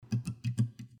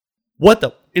What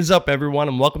the is up, everyone,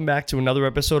 and welcome back to another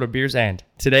episode of Beers and.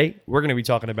 Today, we're going to be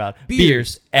talking about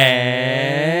beers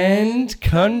and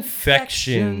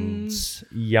confections.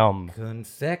 Yum.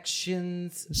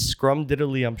 Confections.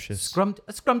 Scrum-diddly-umptious.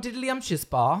 Scrum-diddly-umptious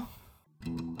bar.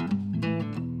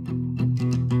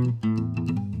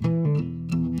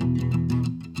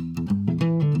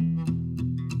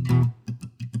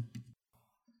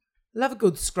 Love a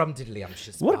good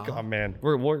scrum-diddly-umptious bar. Oh, man.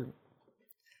 We're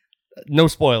no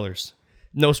spoilers.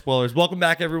 No spoilers. Welcome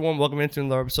back, everyone. Welcome into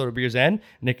another episode of Beers and.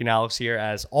 Nick and Alex here,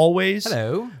 as always.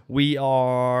 Hello. We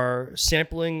are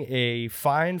sampling a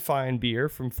fine beer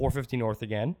from 450 North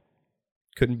again.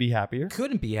 Couldn't be happier.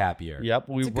 Couldn't be happier. Yep.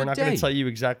 We're not going to tell you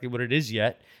exactly what it is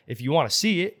yet. If you want to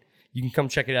see it, you can come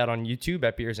check it out on YouTube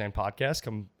at Beers and Podcast.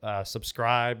 Come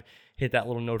subscribe, hit that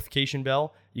little notification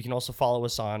bell. You can also follow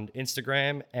us on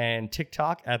Instagram and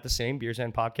TikTok at the same, Beers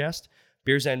and Podcast.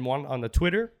 Beers and 1 on the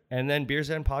Twitter, and then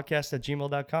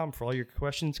beersandpodcast@gmail.com for all your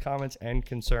questions, comments, and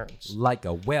concerns. Like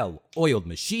a well-oiled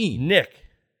machine. Nick.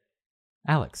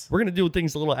 Alex. We're going to do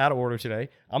things a little out of order today.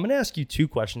 I'm going to ask you 2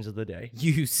 questions of the day.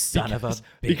 You son of a bitch.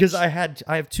 Because I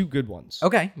have 2 good ones.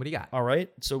 Okay, what do you got? All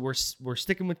right, so we're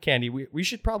sticking with candy. We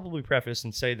should probably preface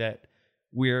and say that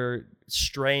we're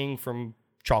straying from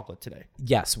chocolate today.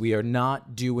 Yes, we are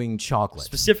not doing chocolate.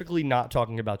 Specifically not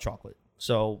talking about chocolate.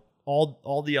 So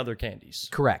all the other candies.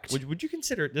 Correct. Would you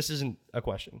consider, this isn't a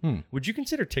question, would you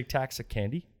consider Tic Tacs a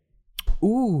candy?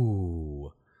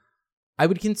 Ooh. I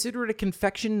would consider it a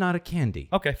confection, not a candy.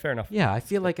 Okay, fair enough. Yeah, I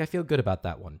feel good about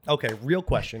that one. Okay, real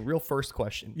first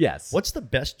question. Yes. What's the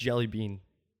best jelly bean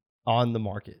on the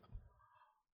market?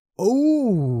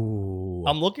 Oh.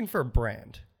 I'm looking for a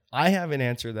brand. I have an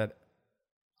answer that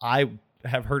I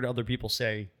have heard other people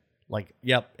say, like,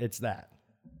 yep, it's that.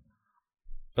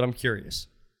 But I'm curious.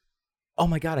 Oh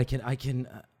my God, I can.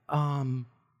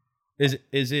 Is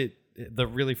it the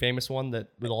really famous one that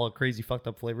with all the crazy fucked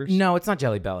up flavors? No, it's not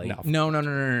Jelly Belly. No.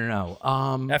 No.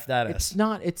 F that it's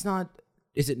not.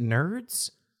 Is it Nerds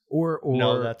or?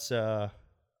 No, that's those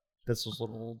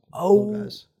little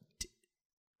guys.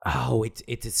 Oh,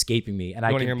 it's escaping me. And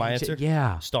you want to hear my answer?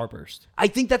 Yeah, Starburst. I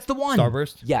think that's the one.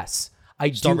 Starburst. Yes,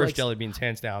 Starburst jelly beans,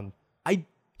 hands down. I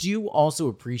do also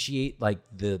appreciate like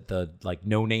the like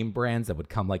no name brands that would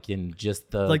come like in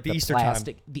just the Easter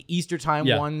plastic, time. the Easter time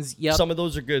Yeah. ones. Yep. Some of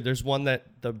those are good. There's one that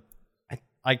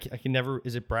I can never.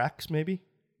 Is it Brax? Maybe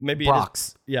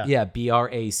Brox. It is. Yeah.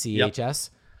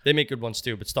 BRACHS. They make good ones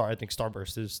too, but I think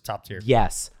Starburst is top tier.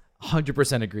 Yes.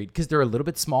 100% agreed. Because they're a little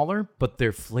bit smaller, but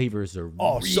their flavors are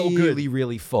so good.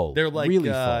 Really full. They're like really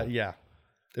full. Yeah.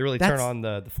 They really turn on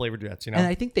the flavor jets, you know. And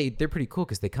I think they're pretty cool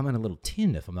because they come in a little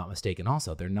tin, if I'm not mistaken.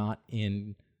 Also, they're not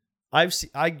in. I've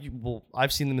seen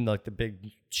them in the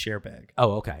big share bag.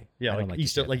 Oh, okay. Yeah, like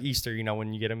Easter, you know,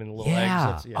 when you get them in the little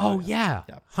eggs. eggs. Yeah.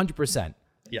 100%.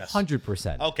 Yes.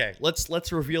 100%. Okay,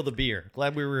 let's reveal the beer.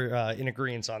 Glad we were in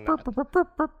agreement on that.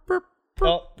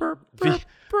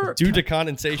 Due to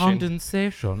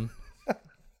condensation.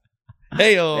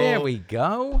 Hey-o. There we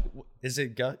go. Is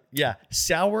it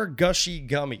sour gushy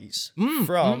gummies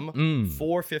from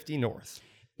 450 North.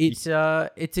 It's a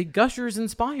Gushers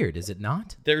inspired, is it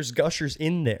not? There's Gushers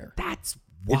in there. That's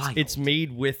wild. It's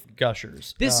made with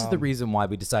Gushers. This is the reason why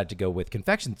we decided to go with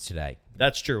Confections today.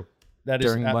 That's true.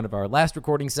 During one of our last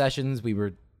recording sessions, we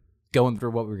were going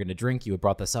through what we were going to drink. You had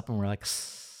brought this up, and we're like,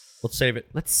 let's save it.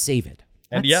 Let's save it.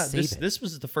 And this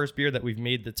was the first beer that we've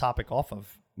made the topic off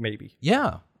of, maybe.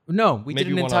 Yeah. No, we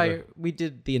Maybe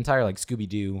did the entire like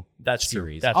Scooby-Doo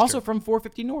series. That's also true. From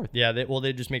 450 North. Yeah,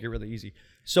 they just make it really easy.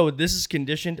 So this is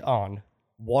conditioned on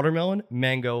watermelon,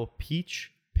 mango,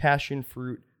 peach, passion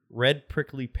fruit, red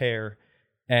prickly pear,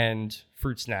 and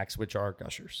fruit snacks, which are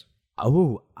Gushers.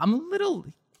 Oh,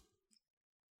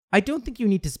 I don't think you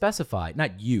need to specify,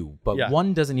 not you, but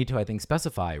one doesn't need to, I think,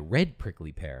 specify red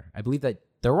prickly pear. I believe that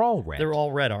they're all red. They're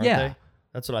all red, aren't they?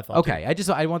 That's what I thought. Okay, I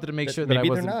wanted to make sure that I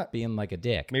wasn't not. being like a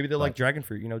dick. Maybe they're like dragon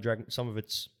fruit. You know, some of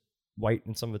it's white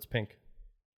and some of it's pink.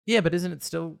 Yeah, but isn't it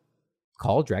still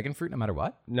called dragon fruit no matter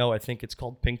what? No, I think it's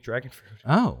called pink dragon fruit.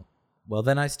 Oh, well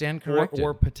then I stand corrected.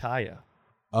 Or pitaya.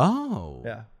 Oh,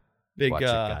 yeah. Big. Watch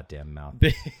your goddamn mouth.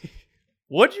 Big,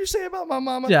 what'd you say about my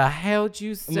mama? The hell'd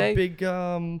you say? I'm a big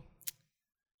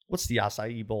what's the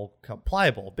acai bowl?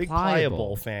 Pliable. Big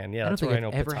pliable fan. Yeah, that's what I know.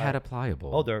 I've ever had a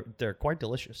pliable. Oh, they're quite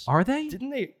delicious. Are they?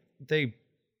 Didn't they?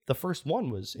 The first one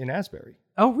was in Asbury.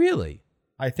 Oh, really?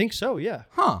 I think so. Yeah.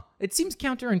 Huh? It seems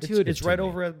counterintuitive. It's right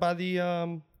over by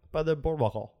the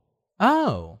boardwalk hall.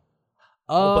 Oh.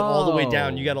 But all the way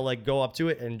down, you got to like go up to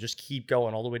it and just keep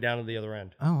going all the way down to the other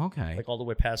end. Oh, okay. Like all the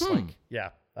way past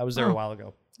I was there a while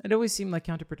ago. It always seemed like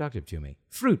counterproductive to me.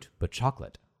 Fruit, but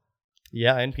chocolate.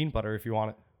 Yeah, and peanut butter if you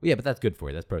want it. Yeah, but that's good for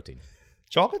you. That's protein.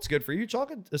 Chocolate's good for you.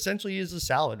 Chocolate essentially is a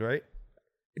salad, right?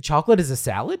 Chocolate is a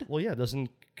salad? Well, yeah. Doesn't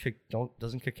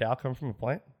cacao come from a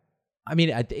plant? I mean,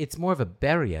 it's more of a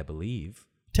berry, I believe.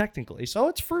 Technically, so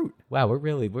it's fruit. Wow, we're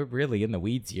really in the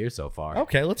weeds here so far.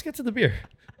 Okay, let's get to the beer.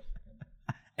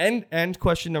 And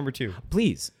question number 2.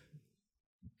 Please.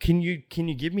 Can you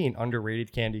give me an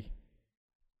underrated candy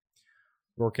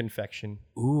or confection?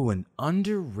 Ooh, an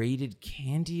underrated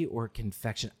candy or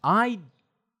confection. I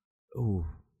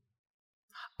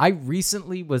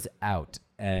recently was out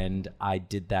and I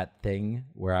did that thing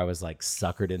where I was like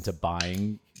suckered into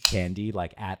buying candy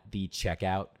like at the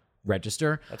checkout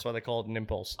register. That's why they call it an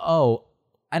impulse. Oh,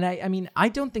 and I mean, I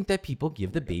don't think that people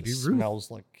give the Baby Ruth.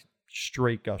 Smells like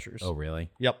straight Gushers. Oh, really?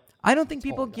 Yep. I don't think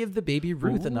people give the Baby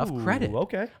Ruth enough credit.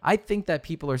 Okay. I think that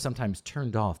people are sometimes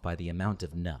turned off by the amount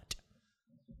of nut.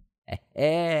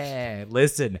 Hey,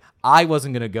 listen, I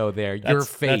wasn't gonna go there. Your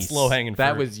face. That's low hanging fruit.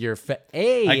 That was your face.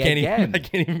 Hey, I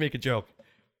can't even make a joke.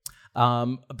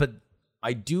 But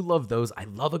I do love those. I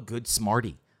love a good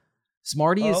Smartie.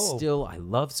 Smartie is still. I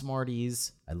love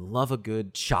Smarties. I love a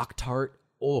good Shock Tart.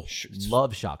 Oh,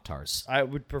 love Shock Tarts. I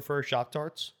would prefer Shock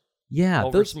Tarts. Yeah,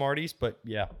 over Smarties, but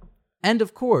yeah. And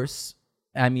of course,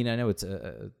 I mean, I know it's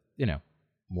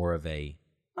more of a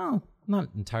not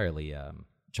entirely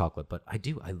chocolate, but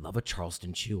I love a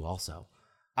Charleston Chew also.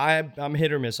 I'm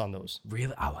hit or miss on those.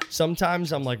 Really?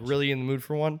 Sometimes I'm like really in the mood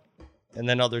for one, and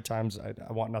then other times I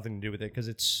want nothing to do with it because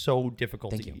it's so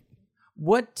difficult to eat.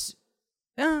 What?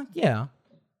 Yeah.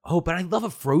 Oh, but I love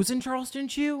a frozen Charleston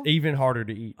Chew. Even harder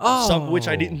to eat. Which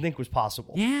I didn't think was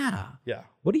possible. Yeah. Yeah.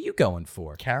 What are you going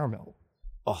for? Caramel.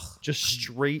 Oh, just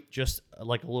straight, just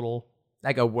like a little.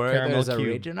 Like a Werther's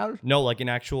original? No, like an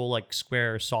actual like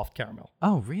square soft caramel.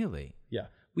 Oh, really? Yeah.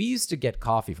 We used to get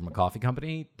coffee from a coffee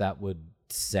company that would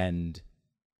send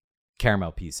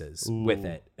caramel pieces with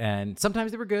it. And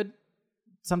sometimes they were good.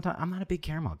 Sometimes I'm not a big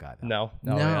caramel guy, though. No,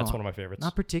 yeah, that's one of my favorites.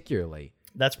 Not particularly.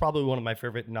 That's probably one of my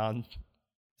favorite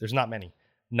there's not many,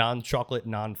 non-chocolate,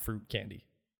 non-fruit candy.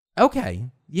 Okay.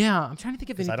 Yeah, I'm trying to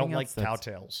think of anything else. I don't like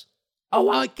cowtails. Oh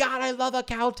my God, I love a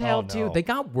cowtail too. They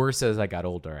got worse as I got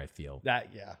older, I feel.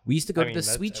 We used to go to the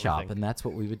sweet shop, and that's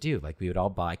what we would do. Like, we would all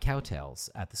buy cowtails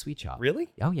at the sweet shop. Really?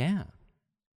 Oh, yeah.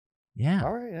 Yeah.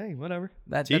 All right, hey, whatever.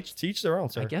 Teach their own,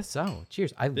 sir. I guess so.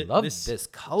 Cheers. I love this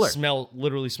color.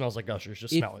 Literally smells like Gushers.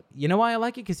 Just smell it. You know why I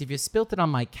like it? Because if you spilt it on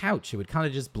my couch, it would kind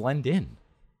of just blend in.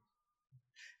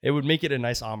 It would make it a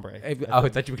nice ombre. I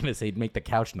thought you were going to say make the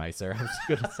couch nicer. I was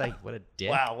going to say, what a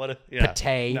dick. Wow, what a... Yeah.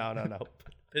 Pate. No.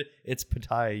 It's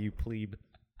pitaya, you plebe.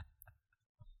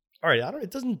 All right,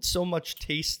 it doesn't so much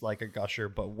taste like a Gusher,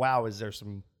 but wow, is there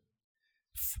some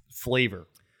flavor.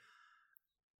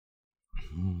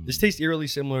 This tastes eerily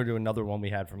similar to another one we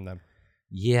had from them.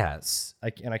 Yes. I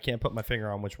can't put my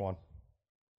finger on which one.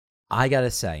 I got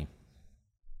to say,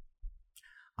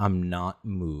 I'm not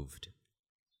moved.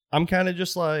 I'm kind of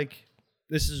just like,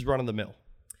 this is run of the mill.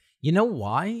 You know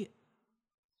why?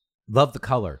 Love the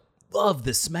color. Love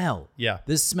the smell. Yeah.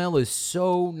 This smell is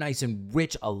so nice and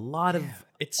rich. A lot of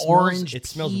orange. It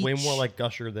peach. smells way more like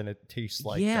Gusher than it tastes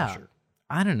like Gusher.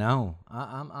 I don't know.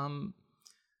 I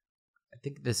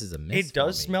think this is a miss. It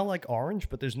does smell like orange,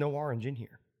 but there's no orange in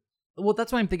here. Well,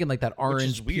 that's why I'm thinking like that orange,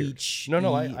 which is weird. Peach.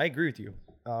 No, I agree with you.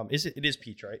 It is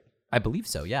peach, right? I believe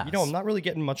so, yeah. You know, I'm not really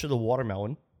getting much of the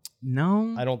watermelon.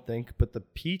 No. I don't think, but the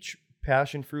peach,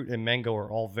 passion fruit, and mango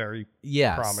are all very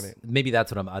prominent. Maybe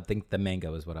that's what I think the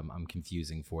mango is what I'm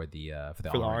confusing for the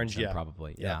orange, yeah.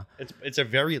 Probably. Yeah.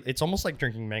 It's almost like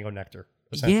drinking mango nectar.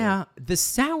 Yeah, the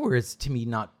sour is to me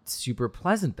not super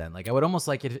pleasant then. Like I would almost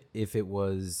like it if it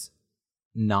was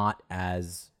not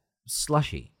as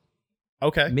slushy.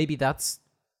 Okay. Maybe that's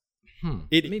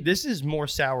this is more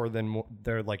sour than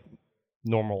their like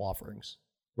normal offerings.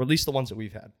 Or at least the ones that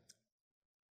we've had.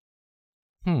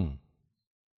 I'm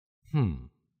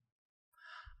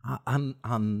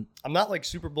not like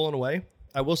super blown away.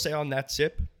 I will say on that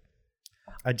sip,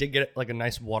 I did get like a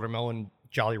nice watermelon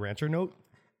Jolly Rancher note.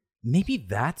 Maybe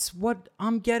that's what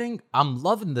I'm getting. I'm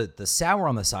loving the sour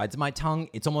on the sides of my tongue.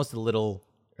 It's almost a little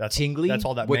tingly. That's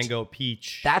all that mango,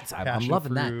 peach. I'm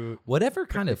loving fruit, that. Whatever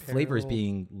kind of flavor is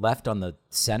being left on the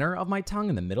center of my tongue,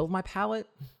 in the middle of my palate,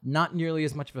 not nearly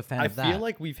as much of a fan of that. I feel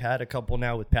like we've had a couple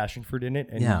now with passion fruit in it,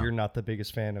 and you're not the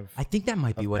biggest fan of. I think that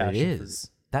might be what it is.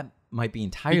 That might be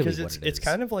entirely what it is. It's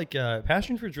kind of like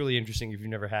passion fruit's really interesting if you've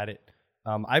never had it.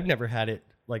 I've never had it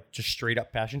like just straight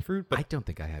up passion fruit, but I don't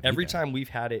think I have. Every time we've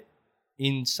had it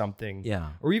in something,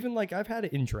 or even like I've had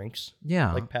it in drinks,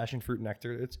 like passion fruit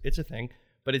nectar. It's a thing.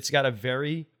 But it's got a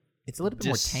very... It's a little bit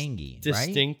more tangy,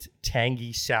 distinct,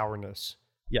 tangy sourness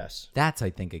Yes. That's,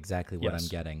 I think, exactly what Yes. I'm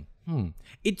getting.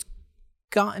 It's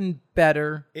gotten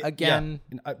better again.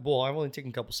 Yeah. I've only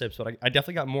taken a couple sips, but I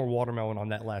definitely got more watermelon on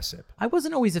that last sip. I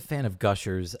wasn't always a fan of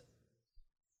Gushers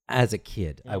as a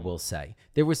kid, I will say.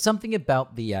 There was something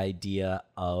about the idea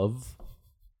of,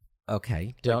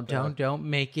 okay, don't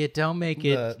make it.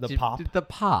 The pop? The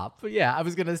pop. Yeah, I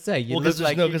was going to say. Because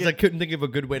I couldn't think of a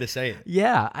good way to say it.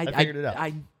 Yeah, I figured it out.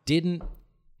 I didn't.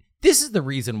 This is the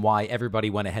reason why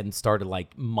everybody went ahead and started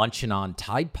like munching on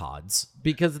Tide Pods,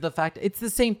 because of the fact it's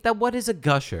the same. That what is a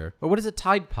Gusher or what is a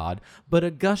Tide Pod but a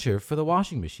Gusher for the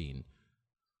washing machine?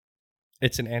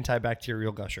 It's an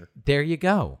antibacterial gusher. There you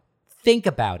go. Think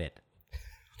about it.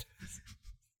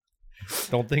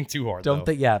 Don't think too hard. Don't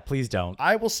think. Yeah, please don't.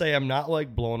 I will say I'm not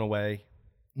like blown away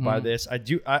by this.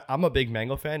 I'm a big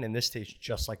mango fan, and this tastes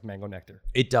just like mango nectar.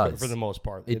 It does for the most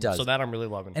part. It does. So that I'm really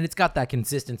loving. And it's got that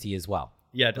consistency as well.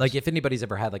 Yeah, it does. Like if anybody's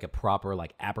ever had like a proper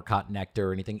like apricot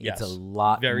nectar or anything, Yes. it's a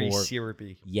lot very more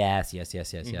syrupy. Yes.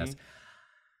 Mm-hmm.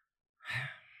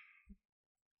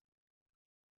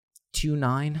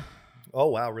 2.9. Oh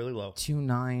wow, really low.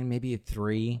 2.9, maybe a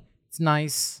 3. It's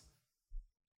nice,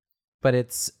 but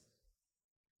it's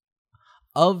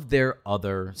of their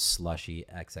other slushy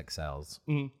XXLs.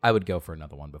 I would go for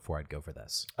another one before I'd go for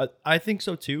this. I think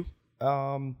so too.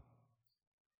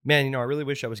 Man, I really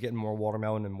wish I was getting more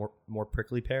watermelon and more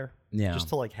prickly pear. Yeah, just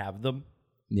to like have them.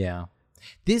 Yeah,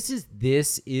 this is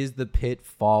the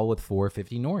pitfall with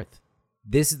 450 North.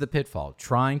 This is the pitfall,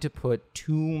 trying to put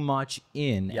too much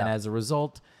in, and as a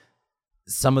result,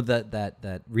 some of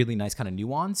that really nice kind of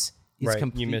nuance is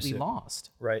completely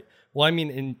lost. Right. Well, I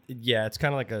mean, it's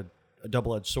kind of like a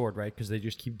double-edged sword, right? Because they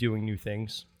just keep doing new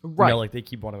things. Right. Like they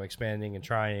keep expanding and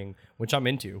trying, which I'm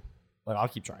into. Like I'll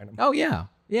keep trying them. Oh yeah,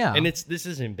 yeah. And this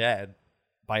isn't bad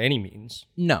by any means.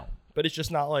 No, but it's just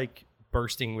not like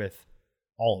bursting with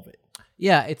all of it.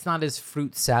 Yeah, it's not as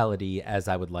fruit salady as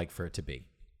I would like for it to be.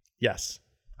 Yes.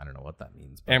 I don't know what that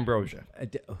means. But ambrosia.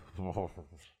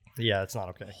 Yeah, it's not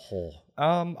okay.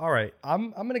 All right.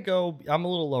 I'm gonna go. I'm a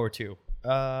little lower too.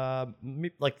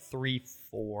 Like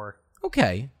 3.4.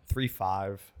 Okay.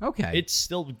 3.5. Okay. It's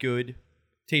still good.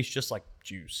 Tastes just like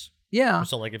juice. Yeah.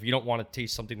 So like if you don't want to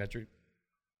taste something that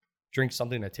drink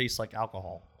something that tastes like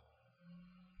alcohol,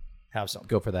 have some.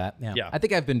 Go for that. Yeah. I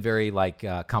think I've been very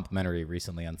complimentary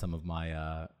recently on some of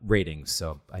my ratings,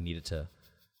 so I needed to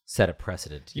set a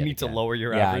precedent. You need to lower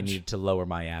your average. Yeah, I need to lower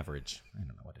my average. I don't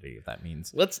know what that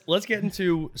means. Let's get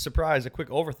into a quick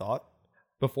overthought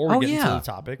before we get into the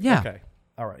topic. Yeah. Okay.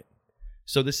 All right.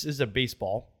 So this is a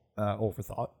baseball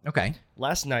overthought. Okay.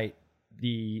 Last night,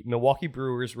 the Milwaukee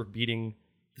Brewers were beating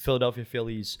the Philadelphia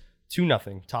Phillies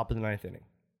 2-0, top of the 9th inning.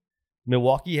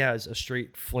 Milwaukee has a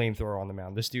straight flamethrower on the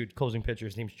mound. This dude, closing pitcher,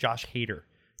 his name's Josh Hader.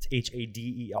 It's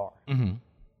Hader. Mm-hmm.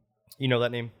 You know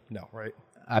that name? No, right?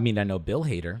 I mean, I know Bill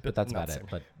Hader, but that's about it.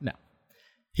 But no.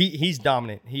 He's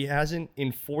dominant. He hasn't,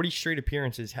 in 40 straight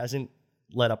appearances, hasn't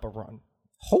let up a run.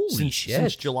 Holy shit.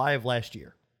 Since July of last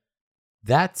year.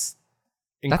 That's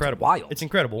incredible. That's wild. It's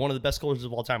incredible. One of the best closers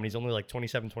of all time. And he's only like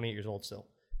 27, 28 years old still.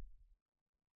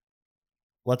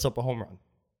 Lets up a home run.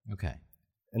 Okay.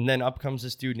 And then up comes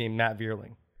this dude named Matt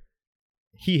Vierling.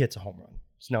 He hits a home run.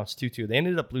 So now it's 2-2. They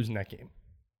ended up losing that game.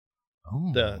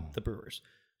 Oh. The Brewers.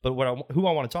 But who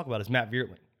I want to talk about is Matt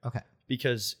Vierling. Okay.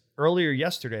 Because earlier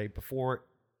yesterday, before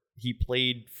he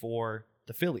played for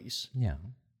the Phillies,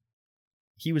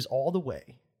 he was all the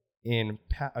way in,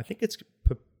 I think it's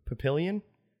Papillion,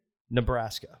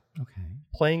 Nebraska. Okay.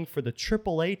 Playing for the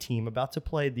AAA team about to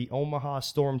play the Omaha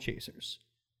Storm Chasers.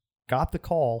 Got the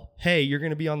call, hey, you're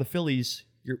going to be on the Phillies.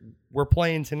 We're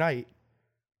playing tonight.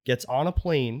 Gets on a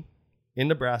plane in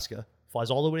Nebraska,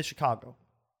 flies all the way to Chicago,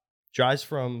 drives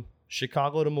from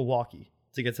Chicago to Milwaukee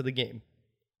to get to the game,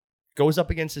 goes up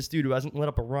against this dude who hasn't let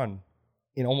up a run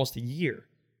in almost a year,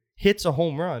 hits a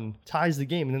home run, ties the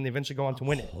game, and then they eventually go on to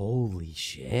win it. Holy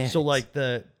shit. So like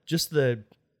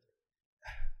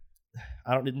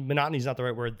monotony's not the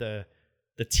right word, the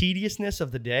tediousness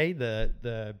of the day,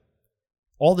 the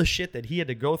all the shit that he had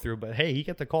to go through, but hey, he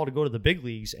got the call to go to the big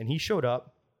leagues, and he showed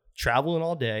up, traveling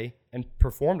all day, and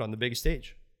performed on the biggest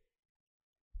stage.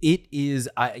 It is,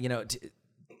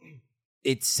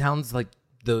 it sounds like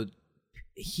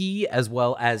he as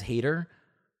well as Hader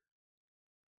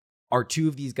are two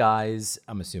of these guys,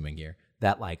 I'm assuming here,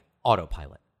 that like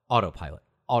autopilot.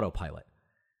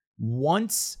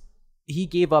 Once he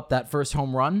gave up that first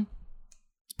home run,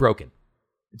 it's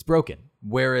broken.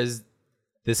 Whereas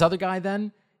this other guy,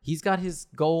 then he's got his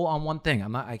goal on one thing.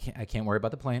 I can't worry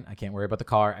about the plane. I can't worry about the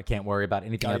car. I can't worry about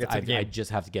anything else. I just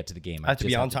have to get to the game. I have to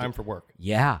be on time for work.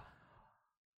 Yeah.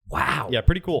 Wow. Yeah,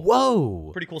 pretty cool. Whoa.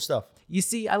 Pretty cool stuff. You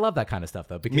see, I love that kind of stuff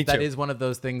though, because Me that too. is one of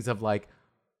those things of like,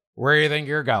 where do you think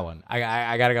you're going?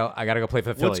 I gotta go play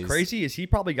for the Phillies. What's crazy is he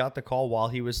probably got the call while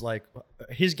he was like,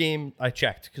 his game, I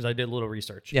checked because I did a little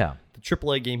research. Yeah. The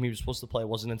AAA game he was supposed to play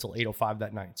wasn't until 8:05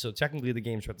 that night. So technically the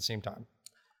games were at the same time.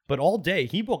 But all day,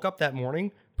 he woke up that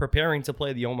morning preparing to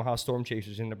play the Omaha Storm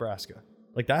Chasers in Nebraska.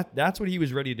 Like that's what he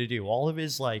was ready to do. All of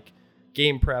his like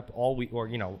game prep all week, or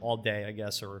all day, I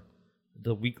guess, or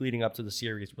the week leading up to the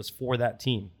series was for that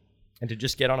team. And to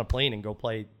just get on a plane and go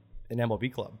play an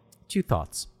MLB club. 2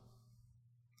 thoughts.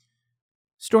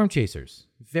 Storm Chasers,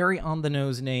 very on the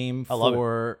nose name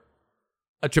for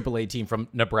a AAA team from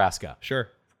Nebraska. Sure.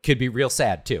 Could be real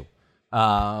sad too.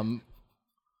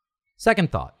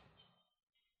 Second thought.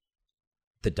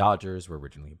 The Dodgers were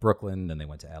originally in Brooklyn, then they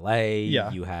went to LA. Yeah.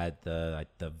 You had the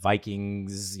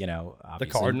Vikings, The obviously,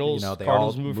 Cardinals. they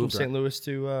Cardinals all moved from around. St. Louis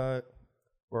to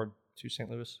St.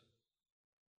 Louis.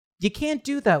 You can't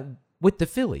do that with the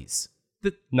Phillies.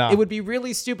 No. It would be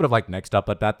really stupid of like, next up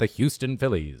at bat, the Houston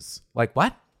Phillies. Like,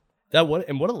 what? What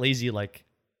a lazy like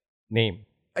name.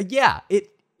 Yeah, it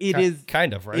is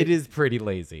kind of, right? It is pretty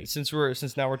lazy. Since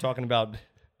now we're talking about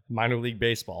minor league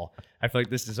baseball, I feel like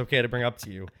this is okay to bring up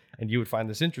to you, and you would find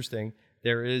this interesting.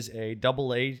 There is a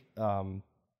double A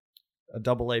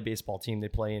baseball team. They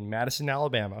play in Madison,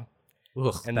 Alabama.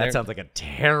 Ugh, and that sounds like a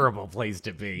terrible place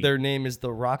to be. Their name is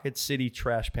the Rocket City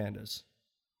Trash Pandas.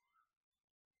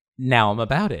 Now I'm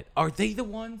about it. Are they the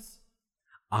ones?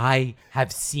 I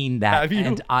have seen that, Have you?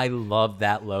 and I love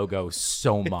that logo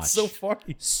so much. It's so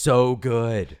funny. So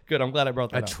good. Good. I'm glad I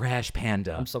brought that up. A trash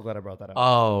panda. I'm so glad I brought that up.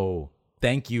 Oh,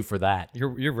 thank you for that. You're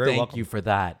very welcome. Thank you for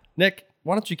that. Nick,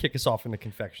 why don't you kick us off into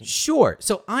Confections? Sure.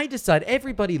 So I decide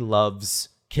everybody loves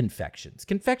Confections.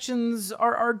 Confections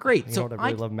are great. You so know what? I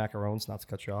really love macarons, not to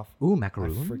cut you off. Ooh, I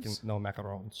macaroons? no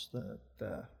macarons.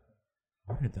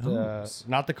 What are those?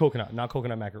 Not the coconut, not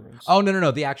coconut macaroons. Oh,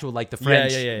 no. The actual, like the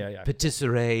French Yeah.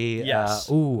 patisserie. Yes.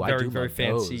 I Very, do very love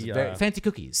fancy, those. Very fancy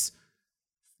cookies.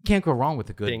 Can't go wrong with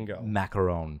a good Bingo.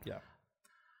 macaron. Yeah.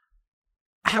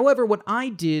 However, what I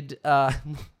did, what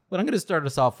I'm going to start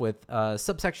us off with,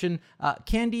 subsection,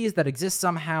 candies that exist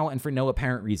somehow and for no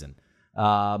apparent reason.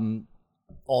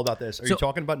 All about this. Are you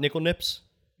talking about nickel nips?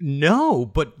 No,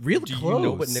 but real Do close. you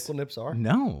know what nickel nips are?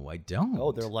 No, I don't.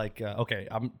 Oh, they're like, okay,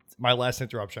 my last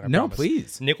interruption. I No, promise.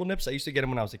 please. Nickel nips, I used to get them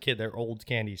when I was a kid. They're old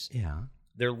candies. Yeah.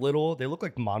 They're little, they look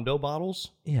like Mondo bottles.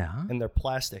 Yeah. And they're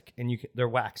plastic, and they're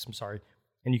wax, I'm sorry.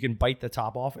 And you can bite the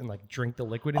top off and like drink the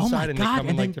liquid Oh my inside, and they God, come in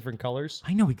and like then- different colors.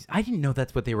 I know. I didn't know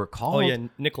that's what they were called. Oh yeah,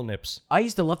 nickel nips. I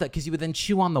used to love that because you would then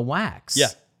chew on the wax. Yeah.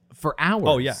 For hours.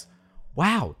 Oh, yeah.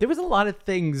 Wow. There was a lot of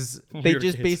things We they were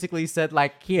just kids. basically said,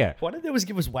 like, here. Why did they always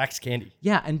give us wax candy?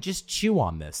 Yeah, and just chew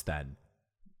on this then.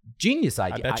 Genius I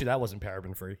idea. bet you that wasn't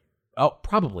paraben free. Oh,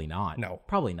 probably not. No.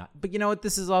 Probably not. But you know what?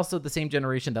 This is also the same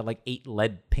generation that like ate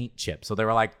lead paint chips. So they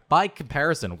were like, by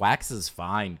comparison, wax is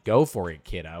fine. Go for it,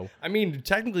 kiddo. I mean,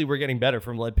 technically, we're getting better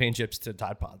from lead paint chips to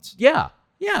Tide Pods. Yeah.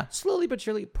 Yeah. Slowly but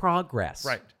surely, progress.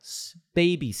 Right.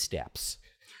 Baby steps.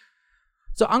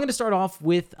 So I'm going to start off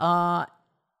with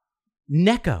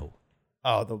Necco.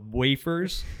 Oh, the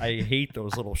wafers. I hate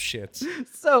those little shits.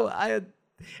 So I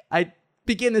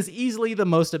begin as easily the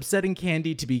most upsetting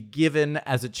candy to be given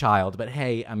as a child, but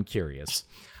hey, I'm curious.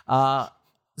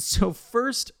 So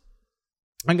first,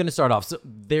 I'm going to start off. So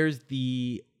there's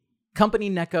the company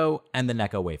Necco and the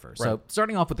Necco wafer. Right. So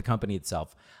starting off with the company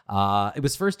itself, it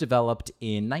was first developed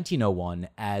in 1901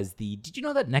 as the. Did you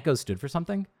know that Necco stood for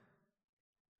something?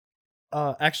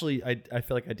 Actually, I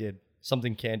feel like I did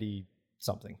something candy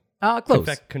something.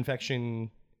 Close. Confection.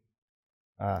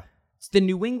 It's the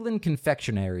New England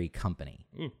Confectionery Company.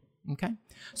 Okay.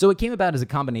 So it came about as a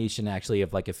combination, actually,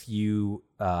 of like a few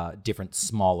different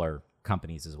smaller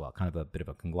companies as well, kind of a bit of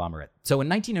a conglomerate. So in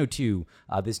 1902,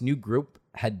 this new group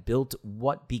had built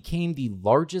what became the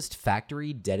largest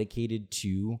factory dedicated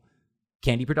to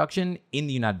candy production in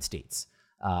the United States.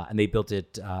 And they built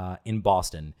it in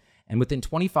Boston. And within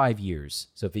 25 years,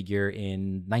 so figure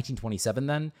in 1927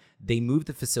 then, they moved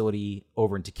the facility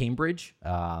over into Cambridge,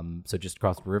 so just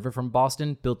across the river from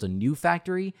Boston, built a new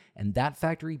factory, and that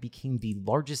factory became the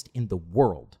largest in the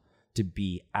world to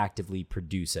be actively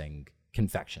producing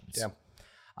confections. Yeah.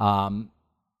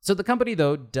 So the company,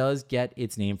 though, does get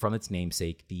its name from its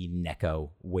namesake, the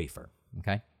Necco wafer,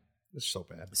 okay? This is so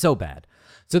bad. So bad.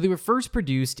 So they were first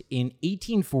produced in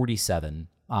 1847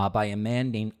 by a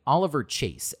man named Oliver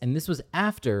Chase. And this was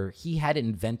after he had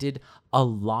invented a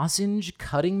lozenge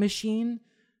cutting machine.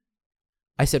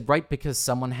 I said right because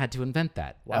someone had to invent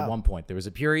that at one point. There was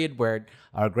a period where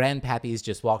our grandpappies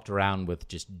just walked around with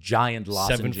just giant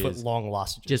lozenges. 7 foot long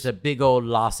lozenges. Just a big old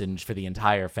lozenge for the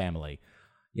entire family.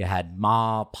 You had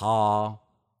ma, pa,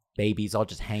 babies all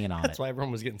just hanging on That's why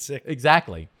everyone was getting sick.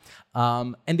 Exactly.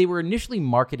 And they were initially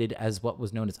marketed as what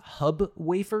was known as hub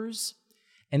wafers.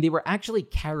 And they were actually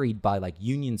carried by like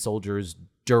Union soldiers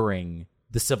during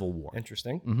the Civil War.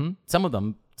 Interesting. Some of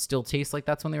them still taste like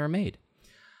that's when they were made.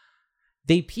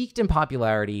 They peaked in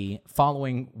popularity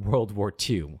following World War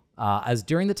II, as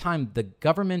during the time the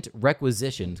government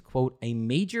requisitioned, quote, a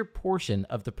major portion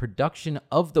of the production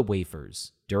of the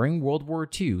wafers during World War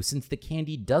II, since the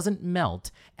candy doesn't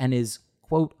melt and is,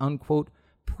 quote, unquote,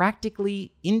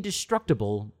 practically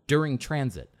indestructible during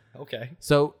transit. Okay.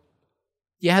 So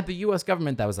you had the U.S.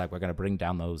 government that was like, we're going to bring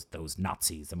down those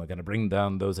Nazis and we're going to bring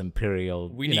down those imperial,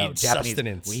 we need Japanese.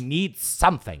 Sustenance. We need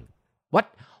something.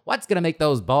 What's going to make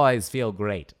those boys feel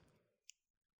great?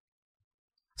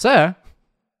 Sir,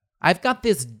 I've got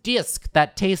this disc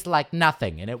that tastes like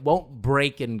nothing and it won't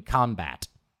break in combat.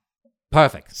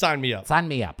 Perfect. Sign me up. Sign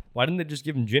me up. Why didn't they just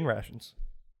give them gin rations?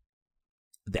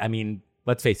 I mean,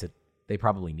 let's face it. They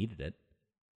probably needed it.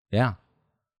 Yeah.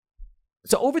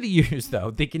 So over the years,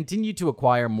 though, they continued to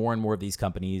acquire more and more of these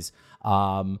companies,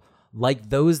 like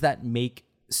those that make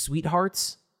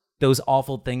sweethearts, those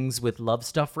awful things with love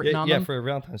stuff written on them. Yeah, for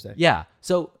Valentine's Day. Yeah.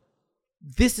 So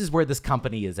this is where this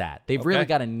company is at. They've really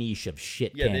got a niche of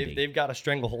shit candy. Yeah, they've got a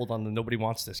stranglehold on the nobody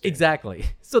wants this candy. Exactly.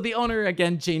 So the owner,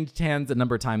 again, changed hands a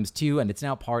number of times, too, and it's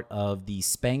now part of the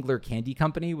Spangler Candy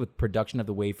Company, with production of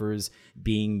the wafers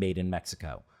being made in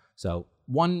Mexico. So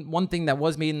one thing that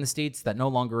was made in the States that no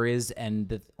longer is, and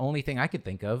the only thing I could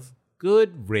think of,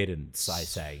 good riddance, I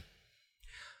say.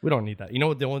 We don't need that. You know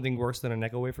what the only thing worse than a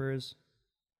Necco wafer is?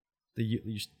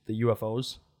 The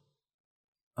UFOs.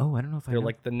 Oh, I don't know if I know.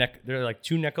 They're like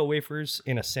 2 Necco wafers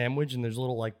in a sandwich, and there's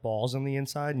little like balls on the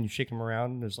inside, and you shake them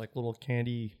around, and there's like little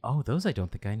candy. Oh, those I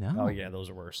don't think I know. Oh yeah, those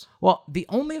are worse. Well, the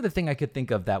only other thing I could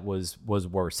think of that was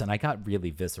worse, and I got really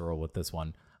visceral with this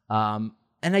one.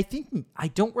 And I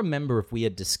don't remember if we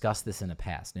had discussed this in the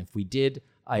past. And if we did,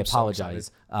 I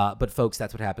apologize. But folks,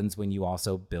 that's what happens when you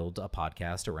also build a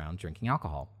podcast around drinking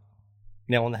alcohol.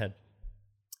 Nail on the head.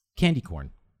 Candy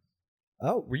corn.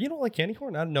 Oh, you don't like candy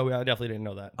corn? I definitely didn't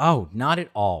know that. Oh, not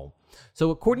at all. So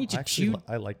according to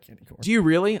I like candy corn. Do you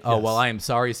really? Yes. Oh, well, I am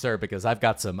sorry, sir, because I've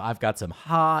got some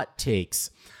hot takes.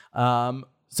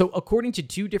 So according to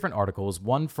 2 different articles,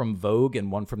 one from Vogue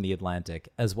and one from The Atlantic,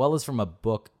 as well as from a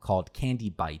book called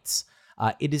Candy Bites,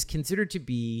 it is considered to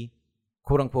be,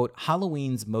 quote unquote,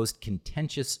 Halloween's most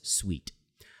contentious sweet.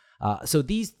 So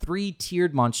these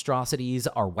 3-tiered monstrosities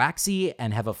are waxy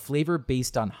and have a flavor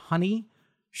based on honey,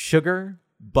 sugar,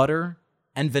 butter,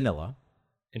 and vanilla.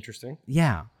 Interesting.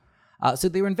 Yeah. So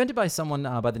they were invented by someone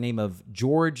by the name of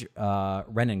George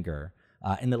Renninger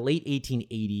in the late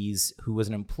 1880s, who was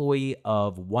an employee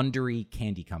of Wondery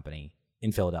Candy Company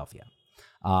in Philadelphia.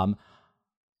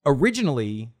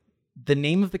 Originally, the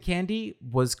name of the candy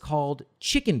was called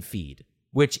Chicken Feed,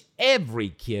 which every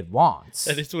kid wants.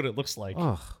 That is what it looks like.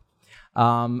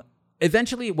 Ugh.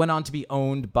 Eventually, it went on to be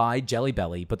owned by Jelly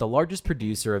Belly, but the largest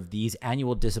producer of these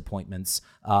annual disappointments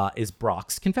is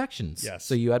Brock's Confections. Yes.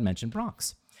 So you had mentioned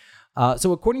Brock's.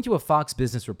 So according to a Fox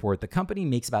Business report, the company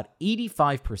makes about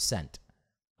 85%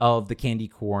 of the candy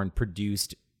corn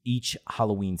produced each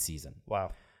Halloween season.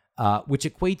 Wow. Which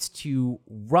equates to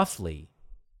roughly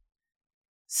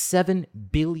 7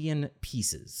 billion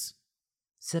pieces.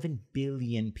 7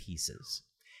 billion pieces.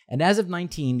 And as of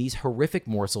 2019, these horrific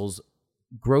morsels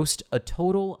grossed a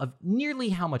total of nearly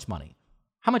how much money?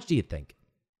 How much do you think?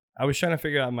 I was trying to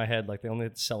figure out in my head, like they only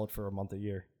had to sell it for a month a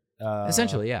year.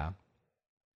 Essentially, yeah.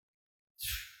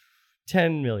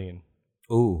 10 million.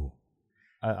 Ooh.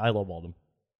 I lowballed them.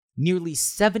 Nearly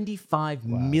 $75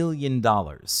 million.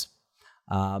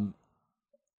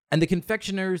 And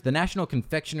the National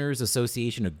Confectioners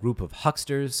Association, a group of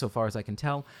hucksters, so far as I can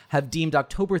tell, have deemed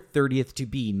October 30th to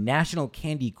be National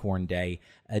Candy Corn Day,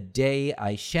 a day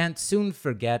I shan't soon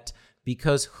forget,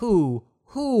 because who,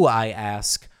 I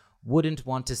ask, wouldn't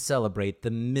want to celebrate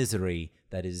the misery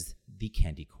that is the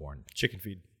candy corn? Chicken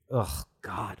Feed. Ugh,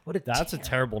 God, That's a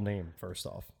terrible name, first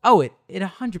off. Oh, it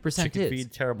 100% is. Chicken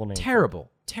Feed, terrible name. Terrible.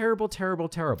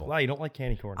 Wow, you don't like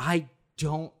candy corn. I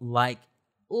don't like.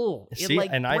 Oh,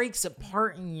 it breaks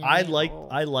apart in your mouth.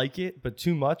 I like it, but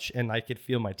too much, and I could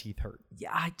feel my teeth hurt.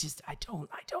 Yeah, I don't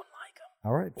like them.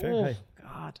 All right, fair. Oh, Hey,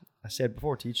 God. I said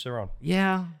before, to each their own.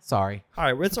 Yeah, sorry. All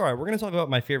right, it's all right. We're gonna talk about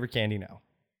my favorite candy now,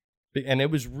 and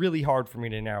it was really hard for me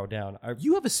to narrow down.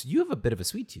 You have a bit of a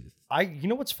sweet tooth. You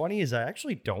know what's funny is I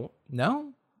actually don't.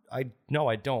 No. No,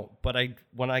 I don't. But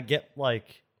when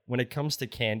it comes to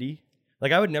candy,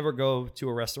 like I would never go to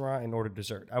a restaurant and order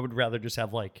dessert. I would rather just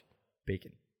have like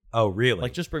bacon. Oh, really?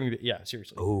 Like just bring me, yeah,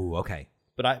 seriously. Oh, okay.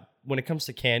 But when it comes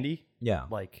to candy, Yeah.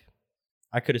 like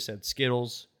I could have said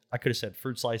Skittles. I could have said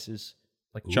fruit slices,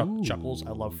 like Chuckles.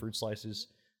 I love fruit slices.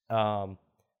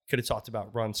 Could have talked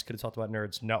about Runts. Could have talked about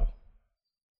Nerds. No.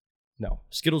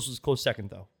 Skittles was close second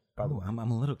though. By the way. I'm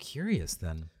a little curious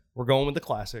then. We're going with the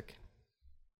classic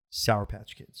Sour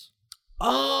Patch Kids.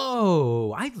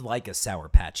 Oh, I like a Sour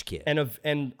Patch Kid.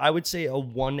 And I would say a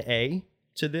 1A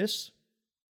to this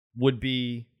would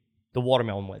be the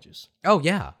watermelon wedges. Oh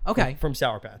yeah, okay. From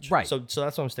Sour Patch. Right. So that's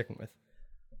what I'm sticking with.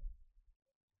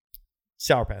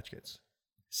 Sour Patch Kids.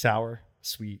 Sour,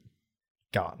 sweet,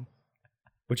 gone.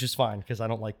 Which is fine because I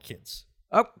don't like kids.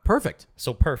 Oh, perfect.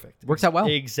 So perfect. Works out well.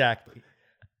 Exactly.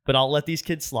 But I'll let these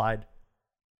kids slide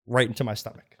right into my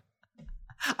stomach.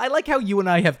 I like how you and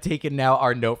I have taken now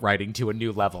our note writing to a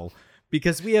new level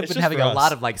because we have been having a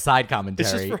lot of like side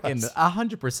commentary in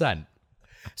 100%.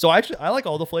 So I like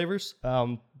all the flavors.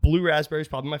 Blue raspberry is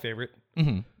probably my favorite.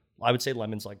 Mm-hmm. I would say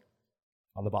lemon's like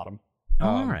on the bottom.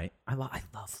 All right. I love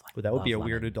lemon. But that would be a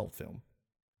weird adult film.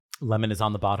 Lemon is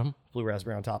on the bottom? Blue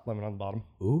raspberry on top, lemon on the bottom.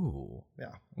 Ooh.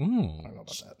 Yeah. I don't know about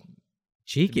that.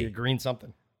 Cheeky. Could be a green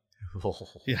something. Oh.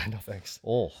 Yeah, no thanks.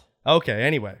 Oh. Okay,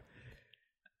 anyway.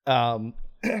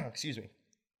 Excuse me.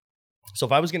 So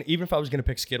if I was gonna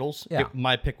pick Skittles,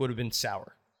 my pick would have been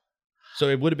sour. So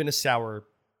it would have been a sour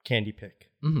candy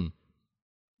pick. Mm-hmm.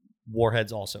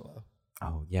 Warheads also.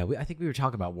 Oh yeah, I think we were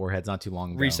talking about Warheads not too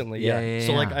long ago. Recently, yeah.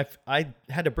 So like I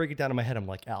had to break it down in my head. I'm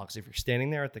like, Alex, if you're standing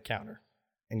there at the counter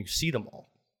and you see them all,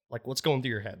 like what's going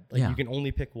through your head? Like you can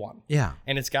only pick one. Yeah.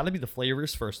 And it's got to be the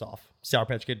flavors first off. Sour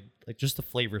Patch Kid, like just the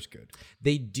flavors good.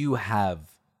 They do have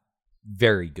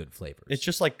very good flavors. It's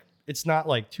just like it's not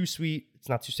like too sweet. It's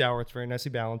not too sour. It's very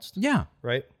nicely balanced. Yeah.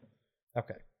 Right?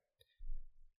 Okay.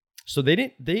 So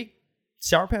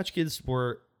Sour Patch Kids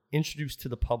were introduced to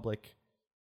the public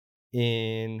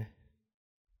in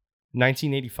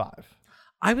 1985.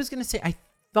 I was going to say, I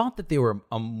thought that they were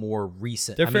a more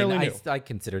recent. They're fairly new. I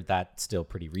considered that still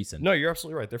pretty recent. No, you're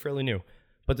absolutely right. They're fairly new.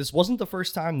 But this wasn't the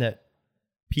first time that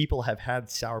people have had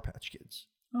Sour Patch Kids.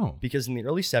 Oh. Because in the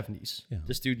early 70s,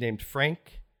 this dude named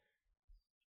Frank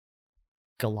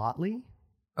Galatly.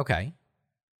 Okay.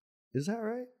 Is that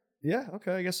right? Yeah,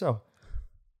 okay, I guess so.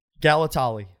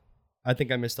 Galatali. I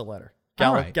think I missed a letter.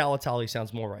 Galatali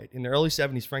sounds more right. In the early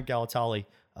 70s, Frank Galatali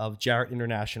of Jarrett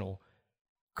International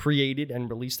created and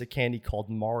released a candy called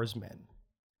Mars Men.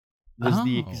 It was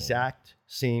the exact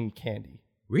same candy.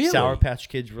 Really? Sour Patch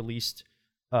Kids released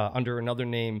under another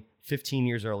name 15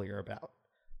 years earlier about.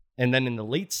 And then in the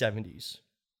late 70s,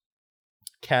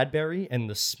 Cadbury and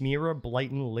the Smira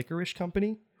Blighton Licorice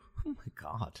Company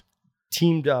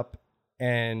teamed up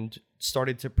and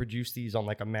started to produce these on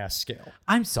like a mass scale.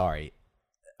 I'm sorry.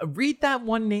 Read that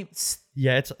one name.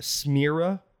 Yeah, it's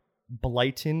Smira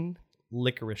Blighton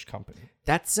Licorice Company.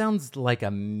 That sounds like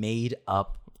a made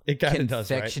up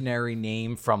confectionery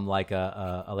name from like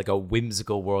a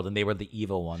whimsical world, and they were the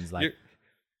evil ones. Like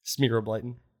Smira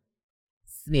Blighton.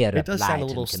 It does sound a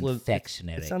little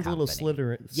confectionery. It sounds a little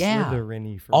slithery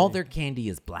for all me. Their candy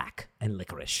is black and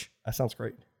licorice. That sounds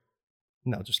great.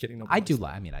 No, just kidding. I do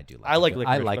like. I like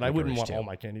licorice, but I wouldn't want all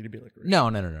my candy to be licorice. No.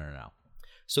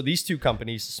 So these two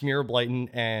companies, Smira Blighton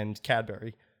and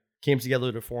Cadbury, came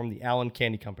together to form the Allen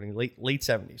Candy Company late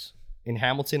 70s in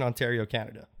Hamilton, Ontario,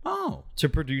 Canada. Oh. To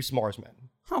produce Mars Men.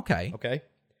 Okay.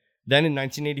 Then in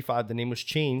 1985, the name was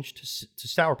changed to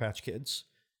Sour Patch Kids.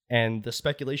 And the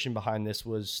speculation behind this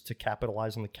was to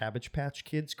capitalize on the Cabbage Patch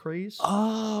Kids craze.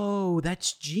 Oh,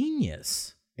 that's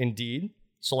genius. Indeed.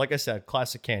 So like I said,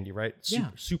 classic candy, right?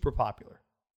 Super popular.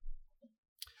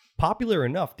 Popular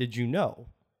enough, did you know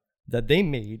that they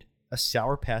made a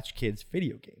Sour Patch Kids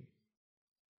video game?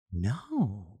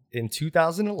 No. In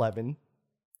 2011,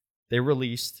 they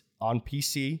released on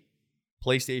PC,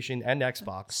 PlayStation, and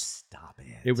Xbox. Stop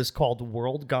it. It was called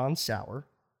World Gone Sour.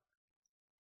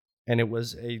 And it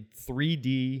was a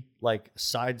 3D, like,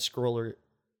 side-scroller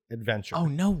adventure. Oh,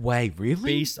 no way.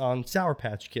 Really? Based on Sour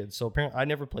Patch Kids. So apparently, I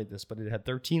never played this, but it had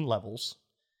 13 levels.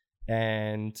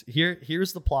 And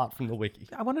here's the plot from the wiki.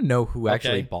 I want to know who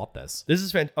actually bought this. This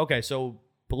is fantastic. Okay, so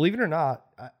believe it or not,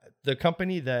 the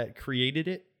company that created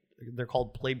it, they're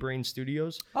called Playbrain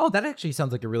Studios. Oh, that actually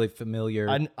sounds like a really familiar...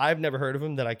 I've never heard of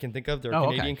them that I can think of. They're a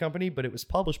Canadian company, but it was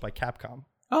published by Capcom.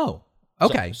 Oh,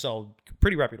 okay. So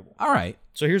pretty reputable. All right.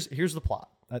 So here's the plot.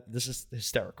 This is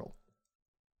hysterical.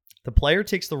 The player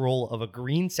takes the role of a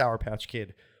green Sour Patch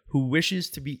Kid who wishes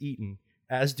to be eaten,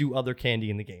 as do other candy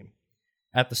in the game.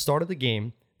 At the start of the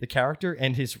game, The character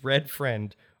and his red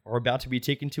friend are about to be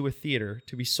taken to a theater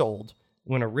to be sold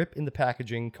when a rip in the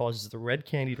packaging causes the red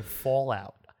candy to fall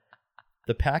out.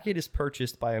 The packet is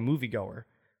purchased by a moviegoer.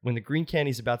 When the green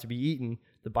candy is about to be eaten,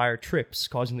 the buyer trips,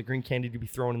 causing the green candy to be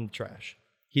thrown in the trash.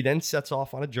 He then sets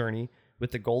off on a journey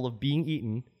with the goal of being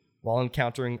eaten while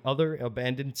encountering other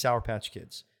abandoned Sour Patch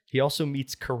Kids. He also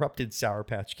meets corrupted Sour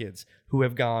Patch Kids who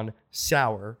have gone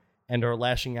sour and are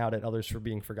lashing out at others for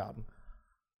being forgotten.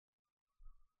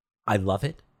 I love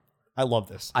it. I love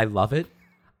this. I love it.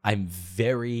 I'm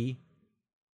very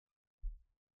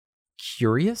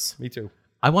curious. Me too.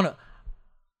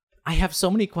 I have so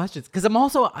many questions because I'm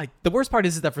also, the worst part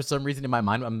is that for some reason in my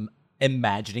mind, I'm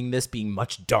imagining this being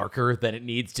much darker than it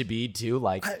needs to be too.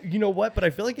 Like, you know what? But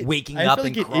I feel like waking up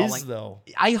and crawling. It is, though.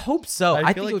 I hope so.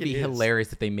 I think it would be is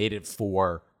hilarious if they made it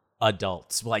for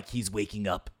adults. Like, he's waking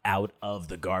up out of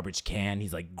the garbage can.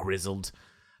 He's like grizzled.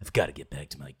 I've got to get back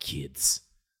to my kids.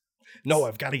 No,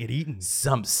 I've got to get eaten.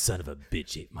 Some son of a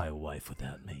bitch ate my wife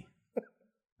without me.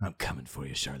 I'm coming for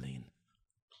you, Charlene.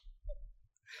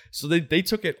 So they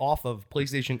took it off of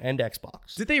PlayStation and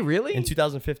Xbox. Did they really? In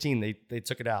 2015, they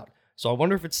took it out. So I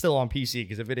wonder if it's still on PC,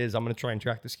 because if it is, I'm going to try and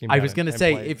track this game down. I was going to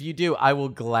say, if you do, I will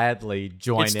gladly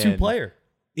join in. It's 2-player.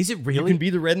 Is it really? You can be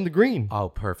the red and the green. Oh,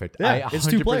 perfect. Yeah, I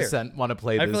 100% want to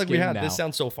play this game now. I feel like this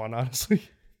sounds so fun, honestly.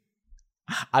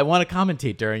 I want to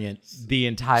commentate during it the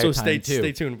entire time, too. So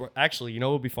stay tuned. Actually, you know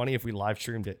what would be funny if we live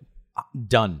streamed it?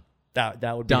 Done.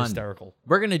 That would be hysterical.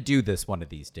 We're going to do this one of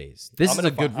these days. This is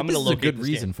a good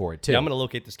reason for it, too. Yeah, I'm going to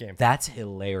locate this game. That's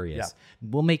hilarious. Yeah.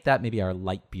 We'll make that maybe our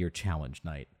light beer challenge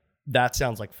night. That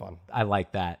sounds like fun. I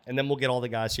like that. And then we'll get all the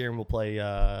guys here and we'll play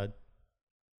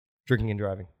drinking and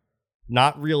driving.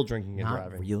 Not real drinking and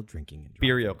driving. Not real drinking and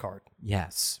driving. Beerio Kart.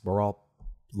 Yes. We're all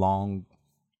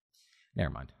never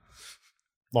mind.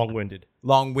 Long-winded.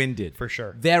 Long-winded. For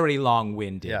sure. Very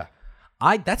long-winded. Yeah.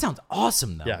 That sounds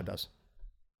awesome, though. Yeah, it does.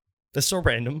 That's so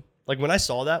random. Like, when I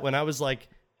saw that, when I was like,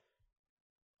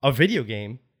 a video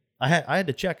game, I had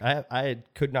to check. I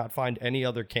could not find any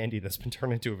other candy that's been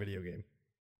turned into a video game.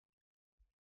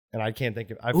 And I can't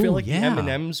think of. I feel like the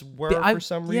M&Ms were for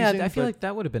some reason. Yeah, I feel like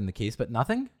that would have been the case, but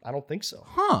nothing. I don't think so.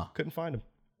 Huh? Couldn't find them.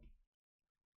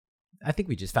 I think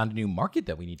we just found a new market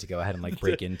that we need to go ahead and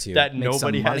break into. That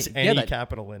nobody has any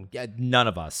capital in. Yeah, none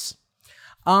of us.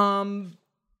 I'm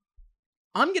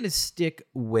gonna stick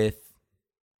with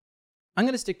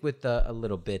a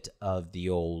little bit of the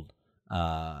old.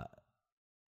 I'm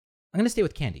gonna stay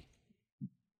with candy.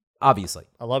 Obviously,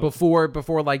 I love it.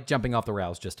 Before like jumping off the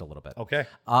rails just a little bit. Okay.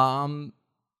 One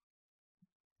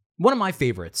of my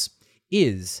favorites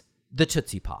is the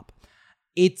Tootsie Pop.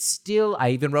 It's still,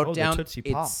 I even wrote down,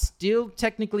 it's still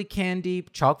technically candy,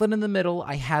 chocolate in the middle.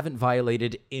 I haven't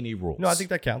violated any rules. No, I think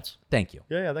that counts. Thank you.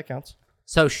 Yeah, that counts.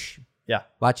 So shh. Yeah.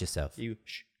 Watch yourself. You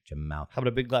shh. Your mouth. How about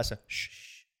a big glass of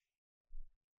shh?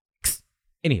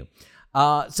 Anywho,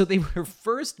 so they were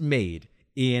first made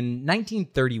in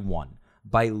 1931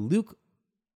 by Luke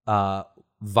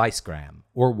Weissgram.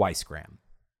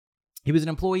 He was an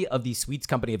employee of the Sweets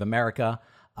Company of America,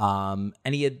 and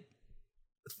he had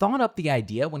thought up the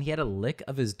idea when he had a lick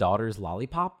of his daughter's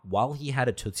lollipop while he had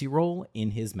a Tootsie Roll in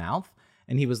his mouth,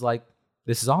 and he was like,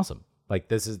 "This is awesome! Like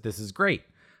this is great."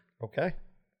 Okay.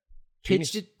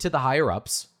 Pitched it to the higher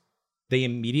ups. They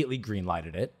immediately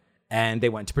greenlighted it, and they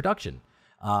went to production.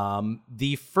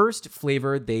 The first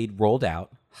flavor they rolled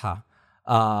out,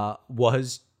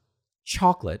 was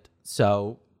chocolate.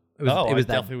 So it was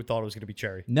definitely thought it was going to be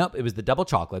cherry. Nope, it was the double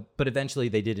chocolate. But eventually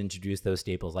they did introduce those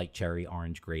staples like cherry,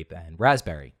 orange, grape, and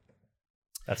raspberry.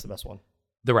 That's the best one.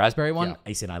 The raspberry one?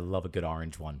 Yeah. I love a good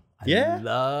orange one. Yeah? I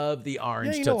love the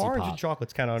orange Tootsie Pop. Orange and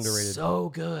chocolate's kind of underrated. So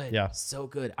good. Yeah. So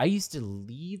good. I used to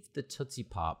leave the Tootsie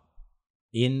Pop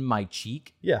in my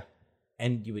cheek. Yeah.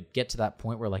 And you would get to that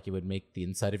point where like it would make the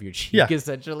inside of your cheek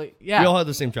essentially. Yeah. We all had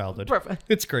the same childhood. Perfect.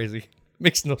 It's crazy.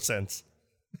 Makes no sense.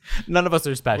 None of us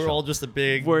are special. We're all just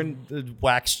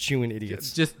wax chewing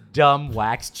idiots. Just dumb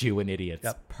wax chewing idiots.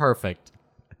 Yep. Perfect.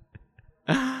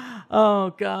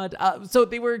 Oh, God. So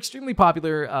they were extremely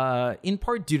popular in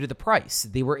part due to the price.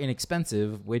 They were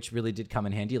inexpensive, which really did come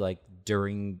in handy like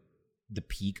during the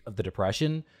peak of the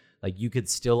Depression. Like you could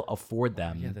still afford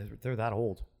them. Yeah, they're that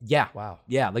old. Yeah. Wow.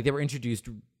 Yeah, like they were introduced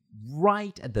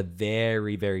right at the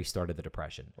very, very start of the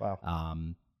Depression. Wow.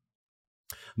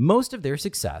 Most of their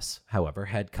success, however,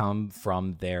 had come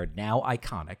from their now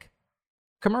iconic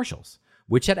commercials,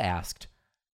 which had asked,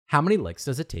 how many licks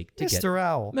does it take to get... Mr.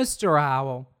 Owl. Mr.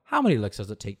 Owl. How many licks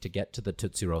does it take to get to the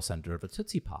Tootsie Roll center of a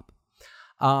Tootsie Pop?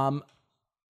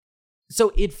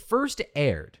 So it first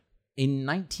aired in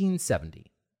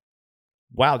 1970.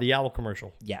 Wow, the owl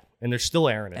commercial. Yeah. And they're still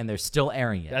airing it. And they're still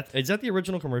airing it. Is that the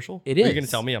original commercial? It Or is. Are you going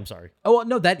to tell me? I'm sorry. Oh, well,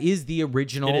 no, that is the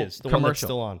original It is. The commercial. one that's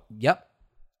still on. Yep.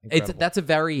 Incredible. That's a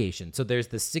variation. So there's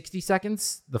the 60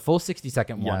 seconds, the full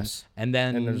 60-second one. Yes. And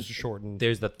then there's a shortened.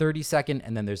 There's the 30-second,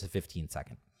 and then there's a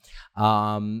 15-second.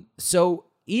 So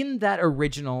in that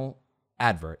original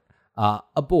advert,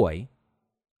 a boy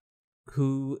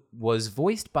who was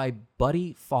voiced by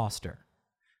Buddy Foster,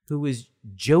 who is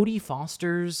Jodie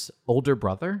Foster's older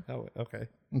brother. Oh, okay.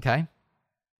 Okay.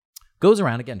 Goes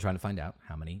around again trying to find out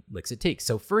how many licks it takes.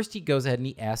 So first he goes ahead and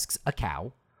he asks a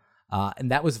cow,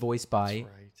 and that was voiced by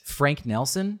Frank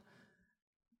Nelson.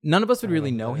 None of us would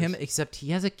really know him, except he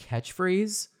has a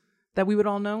catchphrase that we would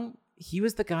all know. He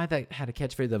was the guy that had a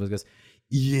catchphrase that goes,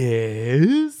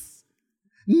 yes,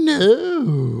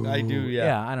 no. I do, yeah.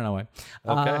 Yeah, I don't know why.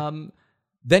 Okay.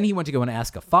 Then he went to go and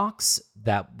ask a fox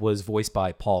that was voiced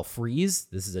by Paul Frees.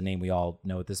 This is a name we all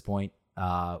know at this point.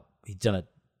 He's done a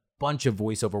bunch of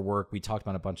voiceover work. We talked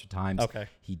about it a bunch of times. Okay.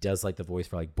 He does like the voice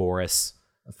for like Boris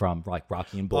from like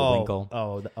Rocky and Bullwinkle.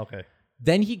 Okay.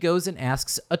 Then he goes and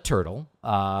asks a turtle,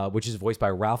 which is voiced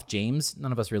by Ralph James.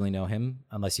 None of us really know him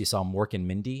unless you saw Mork and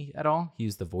Mindy at all. He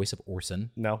was the voice of Orson.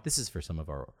 No. This is for some of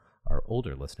our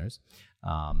older listeners.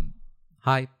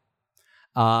 Hi.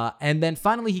 And then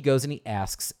finally he goes and he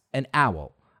asks an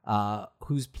owl,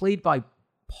 who's played by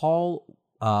Paul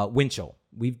Winchell.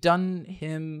 We've done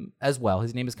him as well.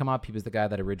 His name has come up. He was the guy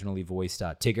that originally voiced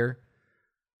Tigger.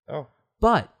 Oh.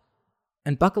 But,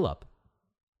 and buckle up,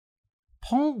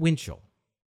 Paul Winchell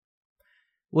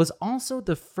was also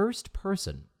the first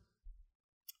person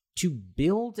to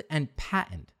build and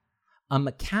patent a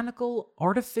mechanical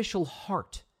artificial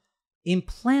heart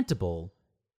implantable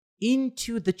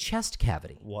into the chest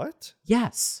cavity. What?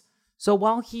 Yes. So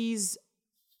while he's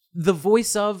the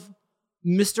voice of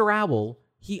Mr. Owl,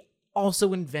 he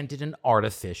also invented an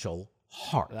artificial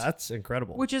heart. That's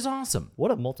incredible. Which is awesome.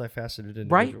 What a multifaceted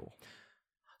individual. Right?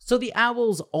 So the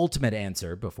owl's ultimate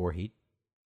answer before he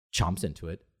chomps into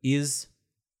it is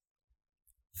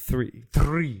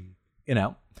 3. You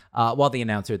know, while the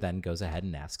announcer then goes ahead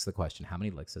and asks the question, how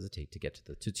many licks does it take to get to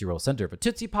the Tootsie Roll center of a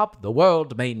Tootsie Pop the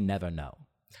world may never know?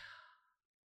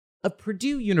 A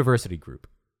Purdue University group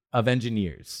of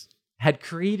engineers had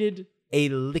created a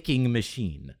licking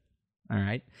machine. All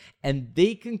right. And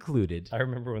they concluded. I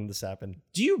remember when this happened.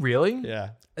 Do you really?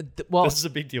 Yeah. Well, this is a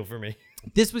big deal for me.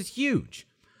 This was huge.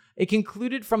 It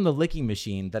concluded from the licking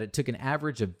machine that it took an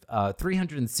average of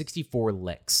 364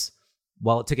 licks,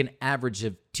 while it took an average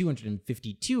of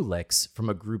 252 licks from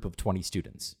a group of 20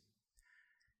 students.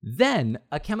 Then,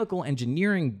 a chemical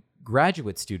engineering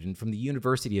graduate student from the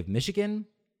University of Michigan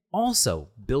also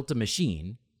built a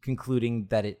machine, concluding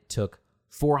that it took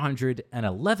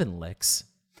 411 licks.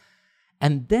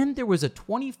 And then there was a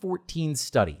 2014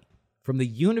 study from the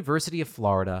University of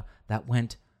Florida that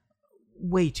went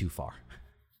way too far.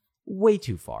 Way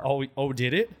too far. Oh,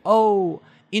 did it? Oh,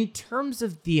 in terms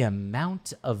of the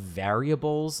amount of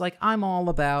variables, like I'm all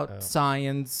about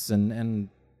science and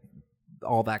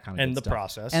all that kind of and good the stuff.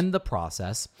 process. And the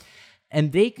process.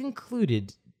 And they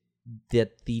concluded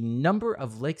that the number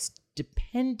of licks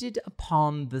depended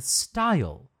upon the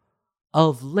style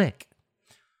of lick.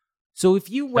 So if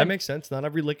you went... That makes sense. Not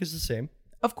every lick is the same.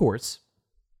 Of course.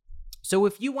 So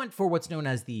if you went for what's known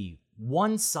as the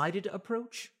one-sided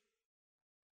approach,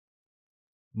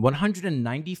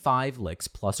 195 licks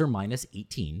plus or minus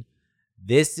 18.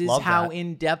 This is how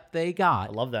in-depth they got.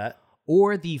 I love that.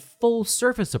 Or the full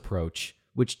surface approach,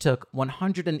 which took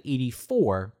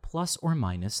 184 plus or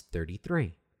minus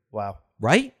 33. Wow.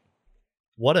 Right?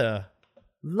 What a...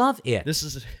 Love it. This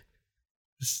is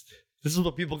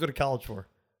what people go to college for.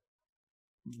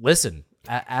 Listen,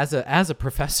 as a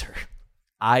professor,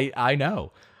 I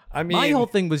know. I mean, my whole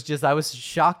thing was just, I was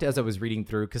shocked as I was reading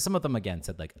through, because some of them, again,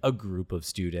 said like a group of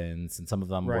students, and some of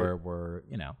them were,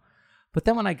 you know. But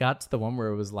then when I got to the one where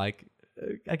it was like,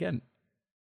 again,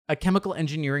 a chemical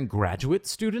engineering graduate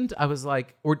student, I was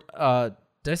like, or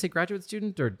did I say graduate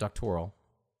student or doctoral?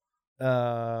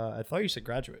 I thought you said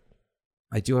graduate.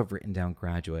 I do have written down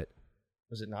graduate.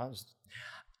 Was it not?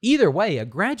 Either way, a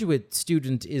graduate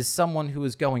student is someone who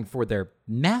is going for their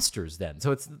master's then.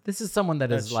 So this is someone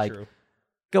that is like... True.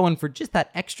 Going for just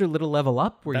that extra little level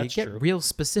up where you get real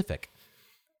specific.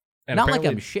 And not like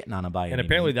I'm shitting on a by any means. And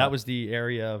apparently that was the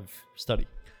area of study.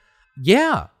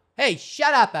 Yeah. Hey,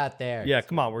 shut up out there. Yeah,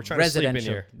 come on. We're trying to sleep in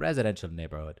here. Residential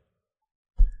neighborhood.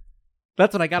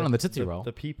 That's what I got on the Tootsie Roll.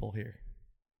 The people here.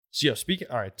 So, yeah,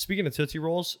 speaking of Tootsie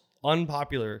Rolls,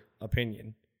 unpopular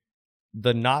opinion.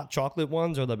 The not chocolate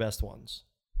ones are the best ones.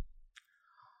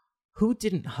 Who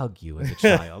didn't hug you as a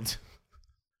child?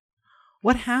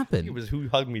 What happened? It was who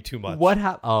hugged me too much. What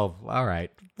happened? Oh, all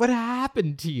right. What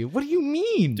happened to you? What do you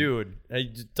mean? Dude,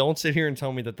 don't sit here and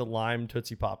tell me that the lime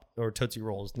Tootsie Pop or Tootsie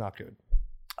Roll is not good.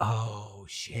 Oh,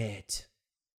 shit.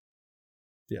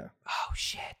 Yeah. Oh,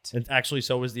 shit. And actually,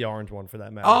 so is the orange one for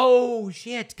that matter. Oh,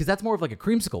 shit. Because that's more of like a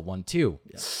creamsicle one, too.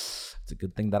 Yeah. It's a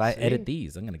good thing that I edit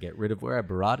these. I'm going to get rid of where I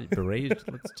berated.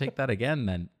 Let's take that again,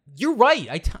 then. You're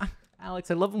right. Alex,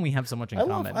 I love when we have so much in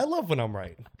common. I love when I'm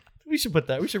right. We should put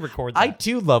that. We should record that. I,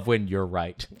 too, love when you're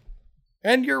right.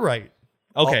 And you're right.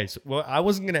 Okay, so I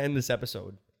wasn't going to end this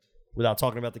episode without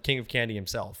talking about the king of candy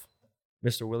himself,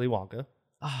 Mr. Willy Wonka,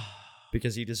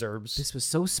 because he deserves... This was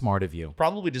so smart of you.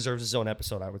 Probably deserves his own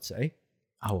episode, I would say.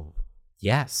 Oh,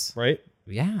 yes. Right?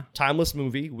 Yeah. Timeless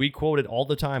movie. We quote it all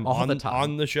the time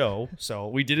on the show. So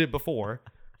we did it before,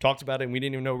 talked about it, and we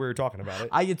didn't even know we were talking about it.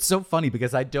 It's so funny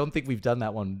because I don't think we've done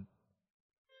that one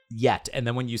yet. And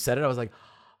then when you said it, I was like,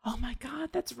 oh my God,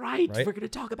 that's right. We're going to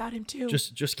talk about him too.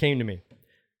 Just came to me.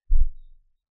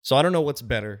 So I don't know what's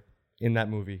better in that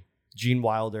movie. Gene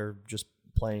Wilder just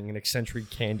playing an eccentric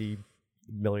candy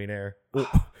millionaire.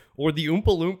 Or the Oompa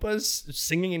Loompas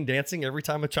singing and dancing every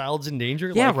time a child's in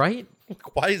danger. Yeah, right?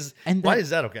 Why is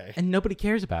that okay? And nobody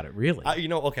cares about it, really.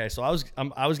 Okay, so I was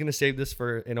going to save this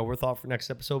for an overthought for next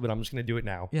episode, but I'm just going to do it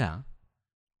now. Yeah.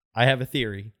 I have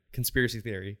a conspiracy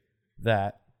theory,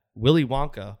 that Willy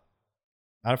Wonka,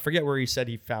 I forget where he said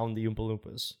he found the Oompa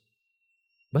Loompas.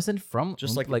 Wasn't it from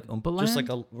just like Oompa Land? Just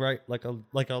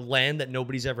like a land that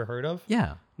nobody's ever heard of?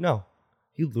 Yeah. No.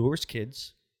 He lures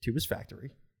kids to his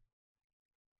factory.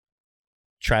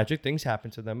 Tragic things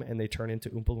happen to them and they turn into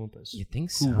Oompa Loompas. You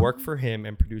think so? Who work for him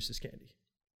and produce his candy.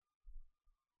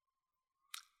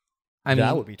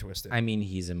 That would be twisted. I mean,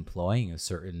 he's employing a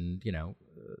certain,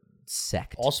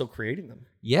 sect. Also creating them.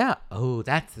 Yeah. Oh,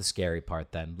 that's the scary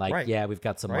part then. Like, right. Yeah, we've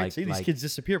got some right. See, these kids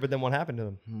disappear, but then what happened to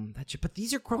them? But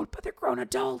these are grown, but they're grown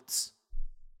adults.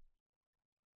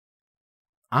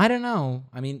 I don't know.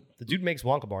 I mean, the dude makes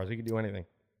Wonka bars. He can do anything.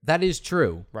 That is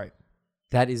true. Right.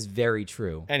 That is very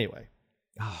true. Anyway.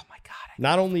 Oh my God.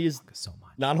 Not only is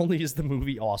the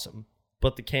movie awesome,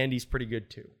 but the candy's pretty good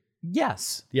too.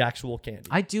 Yes. The actual candy.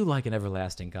 I do like an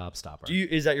everlasting gobstopper.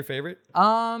 Is that your favorite? Is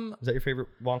that your favorite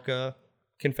Wonka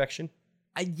confection?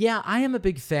 Yeah, I am a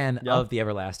big fan of the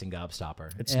everlasting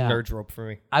gobstopper. It's Nerd's Rope for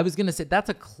me. I was going to say that's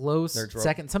a close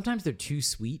second. Sometimes they're too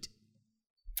sweet.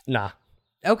 Nah.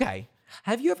 Okay.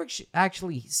 Have you ever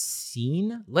actually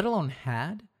seen, let alone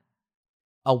had,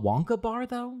 a Wonka bar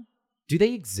though? Do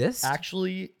they exist?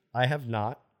 Actually, I have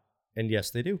not. And yes,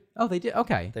 they do. Oh, they do?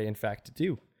 Okay. They in fact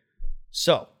do.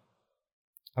 So,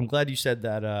 I'm glad you said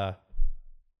that.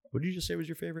 What did you just say was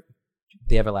your favorite?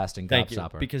 The everlasting Thank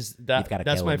gobstopper. You, because you've got to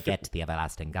go and get the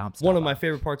everlasting gobstopper. One of my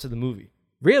favorite parts of the movie.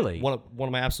 Really? One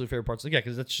of my absolute favorite parts. Yeah,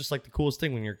 because that's just like the coolest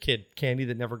thing when you're a kid. Candy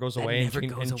that never goes away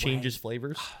and changes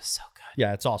flavors. Oh, so good.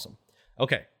 Yeah, it's awesome.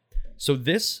 Okay, so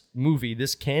this movie,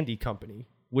 this candy company,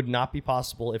 would not be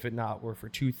possible if it not were for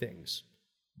two things.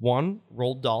 One,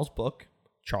 Roald Dahl's book,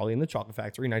 Charlie and the Chocolate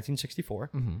Factory,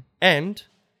 1964, and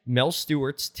Mel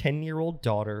Stewart's 10-year-old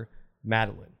daughter,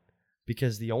 Madeline.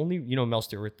 Because the only, Mel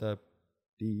Stewart, the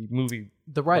movie...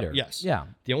 The writer. Yes. Yeah.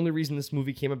 The only reason this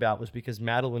movie came about was because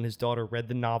Madeline, his daughter, read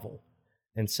the novel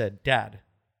and said, Dad,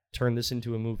 turn this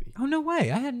into a movie. Oh, no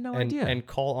way. I had no idea. And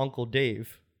call Uncle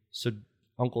Dave. So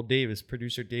Uncle Dave is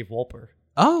producer Dave Wolper.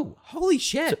 Oh, holy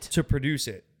shit. To produce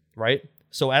it, right?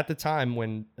 So at the time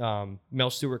when Mel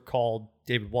Stewart called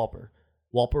David Wolper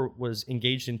was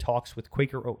engaged in talks with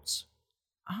Quaker Oats.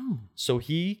 Oh. So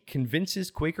he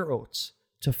convinces Quaker Oats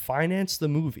to finance the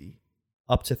movie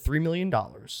up to $3 million.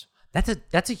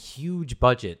 That's a huge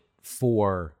budget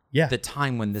for the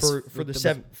time when this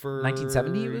for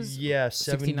 1970 it was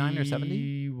 69 or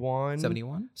 71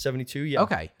 71 72 yeah.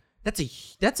 Okay,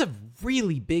 that's a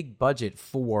really big budget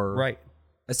for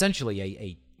essentially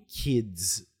a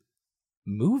kids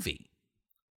movie.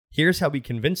 Here's how we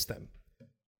convinced them.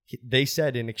 They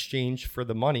said in exchange for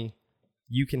the money,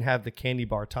 you can have the candy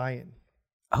bar tie-in.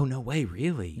 Oh, no way,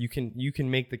 really? You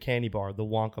can make the candy bar, the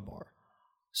Wonka bar.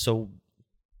 So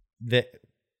that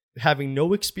having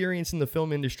no experience in the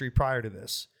film industry prior to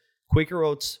this, Quaker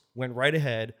Oats went right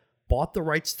ahead, bought the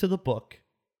rights to the book.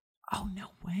 Oh, no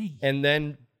way. And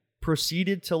then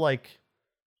proceeded to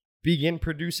begin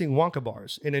producing Wonka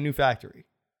bars in a new factory.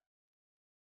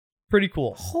 Pretty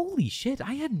cool. Holy shit,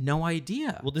 I had no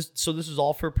idea. Well, this is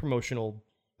all for promotional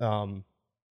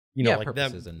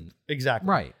purposes them. Exactly.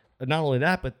 Right. And not only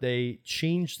that, but they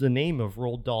changed the name of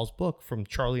Roald Dahl's book from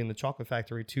Charlie and the Chocolate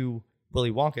Factory to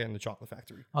Willy Wonka and the Chocolate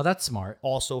Factory. Oh, that's smart.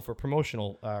 Also for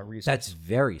promotional reasons. That's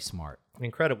very smart.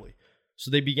 Incredibly. So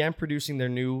they began producing their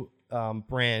new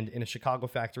brand in a Chicago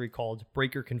factory called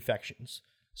Breaker Confections.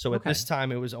 So at this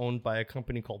time, it was owned by a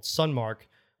company called Sunmark,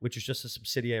 which is just a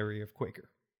subsidiary of Quaker.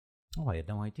 Oh, I had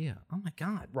no idea. Oh my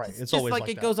God. Right. It's just always like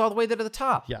it goes all the way there to the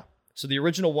top. Yeah. So the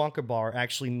original Wonka bar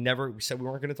actually never, we said we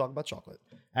weren't going to talk about chocolate,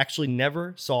 actually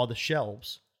never saw the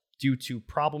shelves due to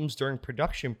problems during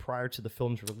production prior to the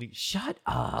film's release. Shut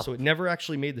up. So it never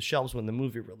actually made the shelves when the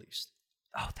movie released.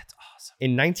 Oh, that's awesome.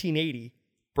 In 1980,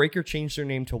 Breaker changed their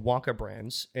name to Wonka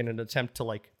Brands in an attempt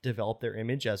to develop their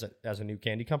image as a new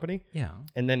candy company. Yeah.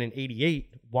 And then in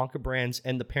 88, Wonka Brands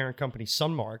and the parent company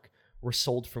Sunmark were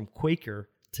sold from Quaker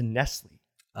to Nestle.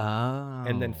 Oh.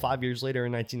 And then 5 years later,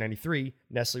 in 1993,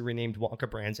 Nestle renamed Wonka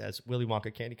Brands as Willy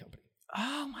Wonka Candy Company.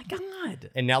 Oh my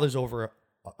God. And now there's over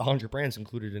 100 brands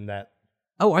included in that.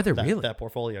 Oh, are there really? That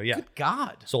portfolio, yeah. Good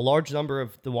God. So a large number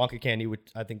of the Wonka candy, which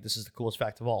I think this is the coolest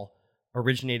fact of all,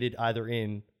 originated either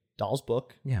in Dahl's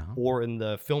book or in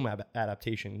the film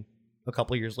adaptation a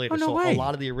couple of years later. Oh, no so way. A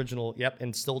lot of the original,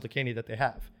 and still the candy that they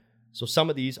have. So some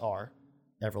of these are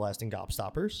Everlasting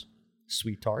Gobstoppers,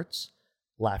 Sweet Tarts,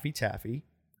 Laffy Taffy,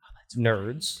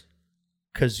 Nerds,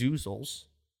 Kazoozles,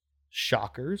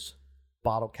 Shockers,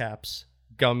 Bottle Caps,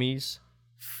 Gummies,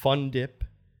 Fun Dip,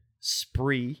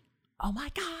 Spree. Oh my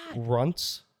God.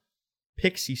 Runts,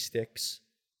 Pixie Sticks,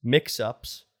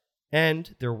 Mix-Ups,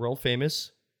 and their world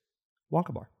famous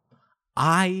Wonka Bar.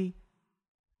 I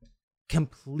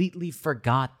completely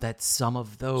forgot that some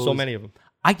of those. So many of them.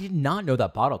 I did not know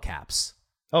that Bottle Caps.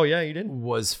 Oh, yeah, you didn't?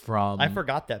 Was from. I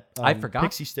forgot that. I forgot.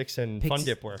 Pixie Sticks and Fun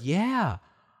Dip were. Yeah.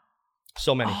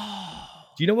 So many.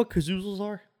 Do you know what Kazoozles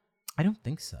are? I don't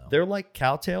think so. They're like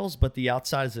cowtails, but the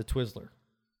outside is a Twizzler.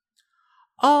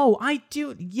 Oh, I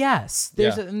do. Yes.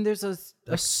 There's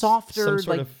a softer,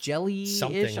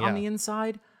 jelly-ish on the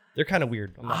inside. They're kind of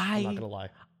weird. I'm not going to lie.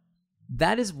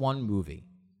 That is one movie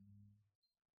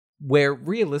where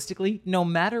realistically, no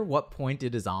matter what point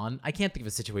it is on, I can't think of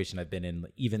a situation I've been in,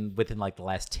 even within the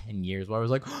last 10 years, where I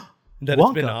was like, that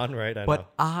Wonka. It's been on, right? I know.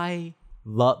 I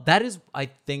love, that is, I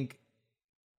think,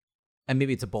 and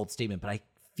maybe it's a bold statement, but I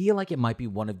feel like it might be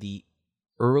one of the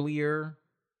earlier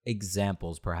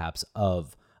examples, perhaps,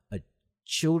 of a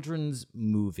children's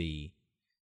movie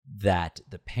that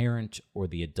the parent or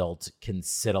the adult can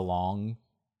sit along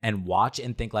and watch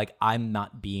and think I'm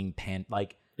not being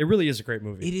it really is a great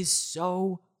movie. It is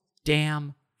so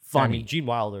damn funny. I mean, Gene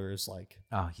Wilder is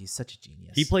oh, he's such a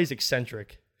genius. He plays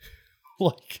eccentric,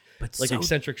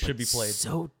 eccentric should be played.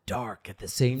 So dark at the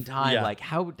same time. Yeah.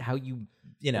 How you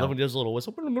love when he does a little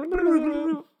whistle.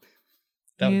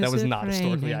 That was not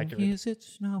historically accurate. Is it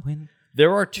snowing?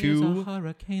 There are Is two. a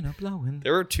hurricane blowing?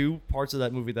 There are two parts of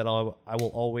that movie that I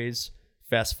will always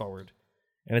fast forward,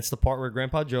 and it's the part where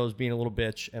Grandpa Joe's being a little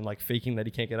bitch and faking that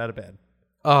he can't get out of bed.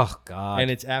 Oh God! And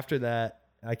it's after that.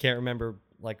 I can't remember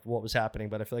what was happening,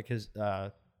 but I feel like his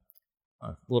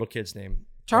little kid's name,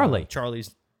 Charlie.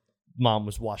 Charlie's mom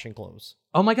was washing clothes.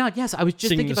 Oh my God! Yes, I was just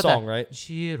singing thinking the about song, that. right?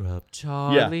 Cheer up,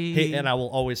 Charlie. Yeah, hey, and I will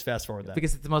always fast forward that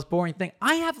because it's the most boring thing.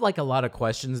 I have a lot of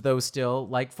questions though. Still,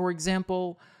 for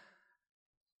example,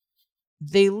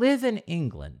 they live in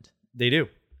England. They do,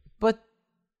 but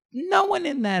no one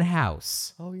in that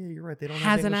house. Oh yeah, you're right. They don't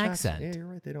has have an English accent. Yeah, you're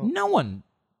right. They don't. No one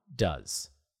does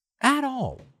at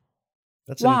all.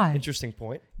 That's why? An interesting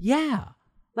point. Yeah,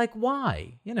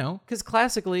 why? Because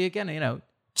classically, again,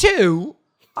 two.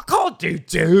 I can't do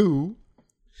two.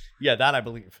 Yeah, that I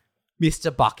believe.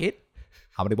 Mr. Bucket,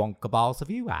 how many Wonka bars have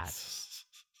you had?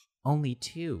 Only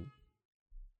 2.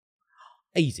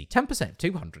 Easy, 10%,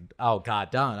 200. Oh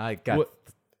God, darn! I got.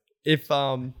 If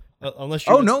unless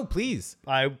you. Oh no, please.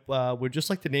 I would just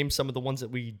like to name some of the ones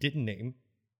that we didn't name,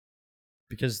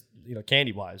 because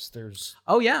candy wise, there's.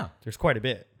 Oh yeah, there's quite a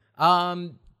bit.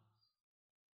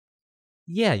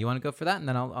 Yeah, you want to go for that, and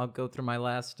then I'll go through my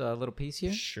last little piece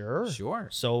here. Sure.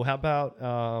 So how about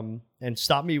and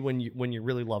stop me when you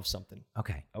really love something.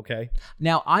 Okay.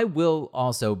 Now I will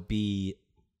also be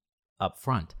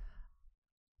upfront.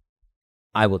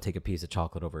 I will take a piece of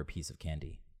chocolate over a piece of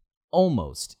candy,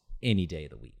 almost any day of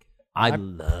the week. I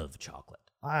love chocolate.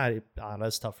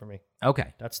 That's tough for me.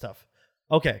 Okay, that's tough.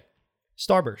 Okay,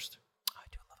 Starburst. I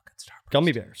do love a good Starburst.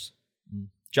 Gummy Bears,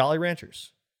 Jolly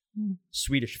Ranchers.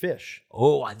 Swedish Fish.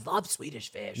 Oh, I love Swedish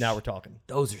Fish. Now we're talking.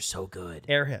 Those are so good.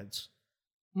 Airheads.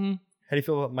 How do you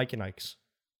feel about Mike and Ike's?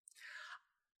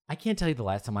 I can't tell you the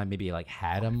last time I maybe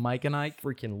had a Mike and Ike.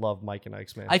 Freaking love Mike and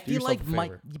Ike's, man. I feel like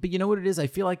Mike, but you know what it is? I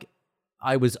feel like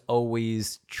I was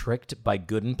always tricked by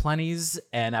Good and Plenty's,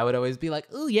 and I would always be like,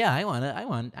 "Oh yeah, I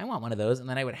want one of those," and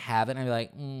then I would have it, and I'd be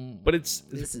like, "But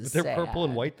they're sad. purple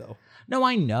and white though." No,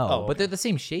 I know, but they're the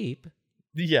same shape.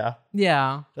 Yeah.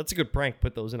 Yeah. That's a good prank.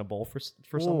 Put those in a bowl for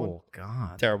someone. Oh,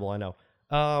 God. Terrible, I know.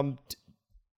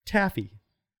 Taffy.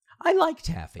 I like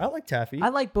taffy. I like taffy. I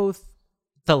like both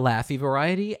the Laffy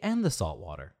variety and the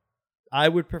saltwater. I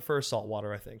would prefer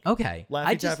saltwater, I think. Okay.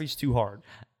 Laffy Taffy's too hard.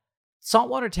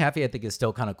 Saltwater taffy, I think, is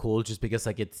still kind of cool just because,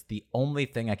 like, it's the only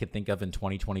thing I could think of in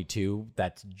 2022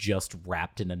 that's just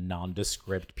wrapped in a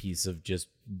nondescript piece of just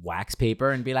wax paper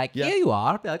and be like, here you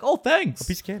are. Be like, oh, thanks. A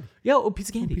piece of candy. Yeah, oh, piece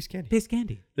of candy. Piece of candy. Piece of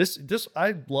candy. This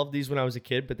I loved these when I was a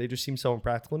kid, but they just seem so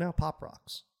impractical now. Pop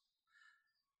Rocks.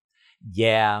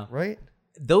 Yeah. Right?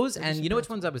 Those, and you know which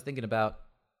ones I was thinking about?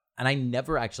 And I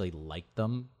never actually liked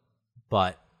them,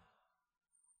 but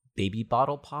Baby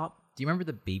Bottle Pop. Do you remember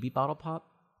the Baby Bottle Pop?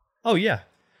 Oh, yeah.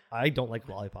 I don't like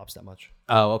lollipops that much.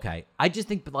 Oh, okay. I just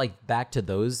think, like, back to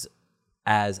those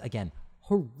as, again,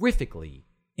 horrifically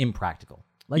impractical.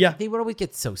 Like, they would always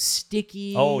get so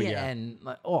sticky. Oh, yeah. And,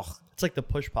 like, oh. It's like the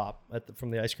push pop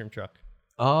from the ice cream truck.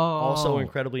 Oh. Also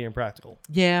incredibly impractical.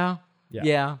 Yeah.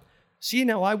 Yeah. See,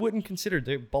 now I wouldn't consider,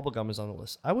 the bubblegum is on the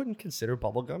list. I wouldn't consider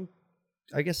bubblegum,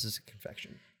 I guess, as a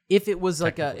confection. If it was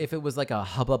like a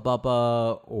Hubba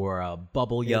Bubba or a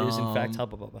Bubble Yum. It is, in fact,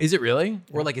 Hubba Bubba. Is it really? Yeah.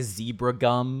 Or like a zebra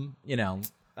gum, you know.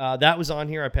 That was on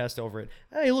here. I passed over it.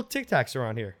 Hey, look, Tic Tacs are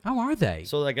on here. How are they?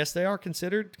 So I guess they are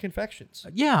considered confections.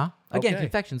 Yeah. Again, Okay.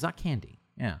 confections, not candy.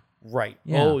 Yeah. Right.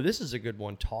 Yeah. Oh, this is a good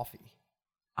one. Toffee.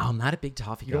 I'm not a big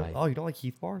toffee guy. You don't like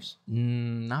Heath bars?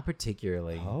 Not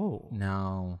particularly. Oh.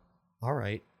 No. All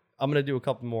right. I'm gonna do a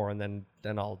couple more and then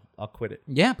I'll quit it.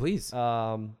 Yeah, please.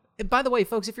 By the way,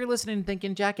 folks, if you're listening and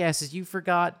thinking, jackasses, you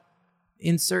forgot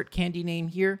insert candy name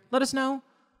here, let us know.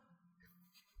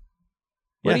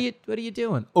 What are you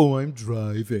doing? Oh, I'm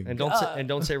driving. And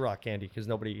don't say rock candy because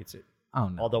nobody eats it. Oh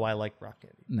no. Although I like rock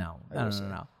candy. No.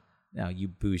 No, you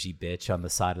bougie bitch on the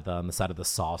side of the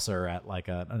saucer at like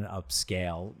an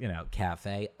upscale,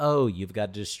 cafe. Oh, you've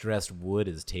got distressed wood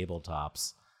as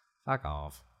tabletops. Fuck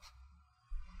off.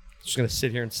 Just gonna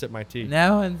sit here and sip my tea.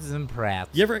 No one's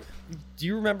impressed. Do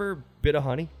you remember Bit of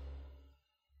Honey?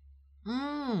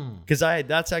 Because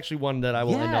that's actually one that I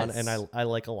will end on, and I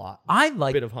like a lot. I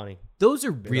like Bit of Honey. Those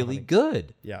are really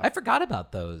good. Yeah, I forgot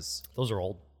about those. Those are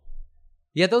old.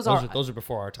 Yeah, those are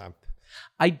before our time.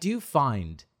 I do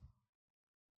find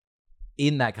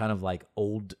in that kind of like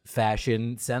old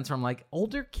fashioned sense where I'm like,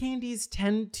 older candies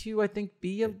tend to, I think,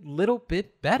 be a little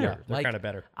bit better. Yeah, they're like, kind of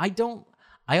better.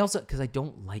 I also, because I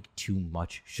don't like too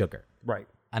much sugar. Right.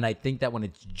 And I think that when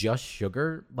it's just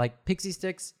sugar, like Pixie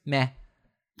Sticks, meh.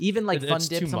 Even like Fun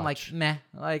Dips, I'm like, meh.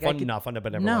 Like fun, not fun,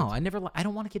 but never. No, liked. I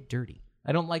don't want to get dirty.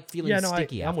 I don't like feeling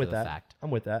sticky after the fact. I'm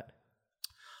with that.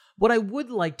 What I would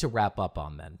like to wrap up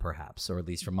on then, perhaps, or at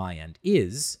least from my end,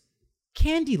 is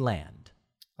Candyland.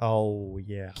 Oh,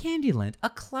 yeah. Candyland, a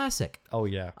classic. Oh,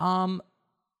 yeah.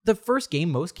 The first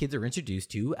game most kids are introduced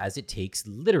to, as it takes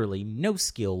literally no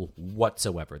skill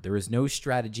whatsoever. There is no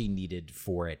strategy needed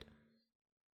for it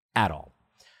at all.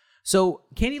 So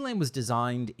Candyland was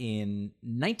designed in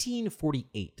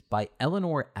 1948 by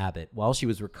Eleanor Abbott while she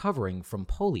was recovering from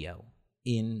polio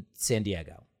in San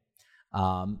Diego.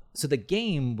 So the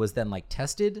game was then like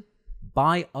tested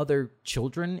by other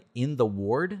children in the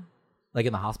ward, like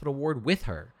in the hospital ward with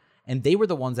her. And they were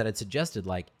the ones that had suggested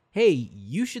like, hey,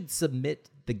 you should submit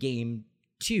the game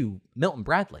to Milton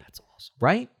Bradley. That's awesome.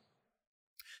 Right?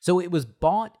 So it was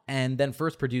bought and then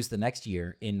first produced the next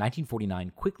year in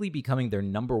 1949, quickly becoming their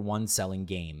number one selling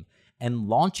game and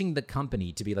launching the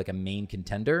company to be like a main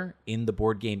contender in the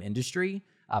board game industry,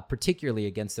 particularly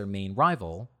against their main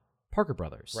rival, Parker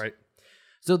Brothers. Right.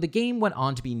 So the game went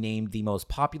on to be named the most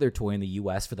popular toy in the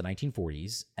U.S. for the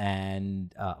 1940s,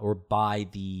 and or by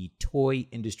the Toy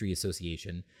Industry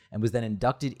Association, and was then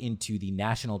inducted into the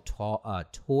National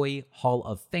Toy Hall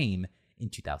of Fame in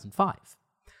 2005.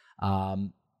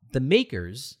 The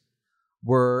makers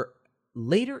were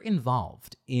later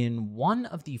involved in one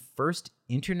of the first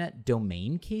internet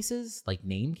domain cases, like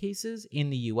name cases,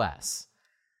 in the U.S.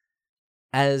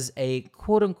 As a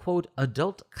quote-unquote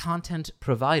adult content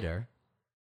provider,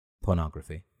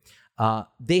 pornography,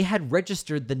 they had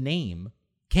registered the name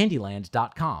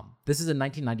Candyland.com. This is in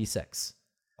 1996.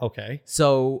 Okay.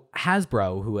 So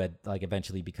Hasbro, who had like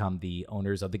eventually become the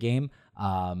owners of the game,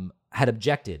 had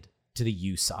objected to the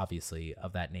use, obviously,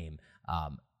 of that name.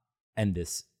 And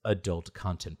this adult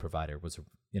content provider was,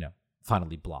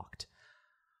 finally blocked.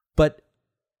 But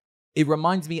it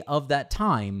reminds me of that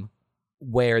time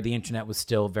where the internet was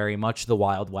still very much the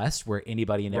Wild West, where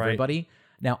anybody and everybody.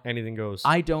 Now, anything goes.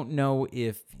 I don't know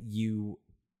if you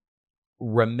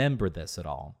remember this at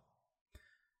all,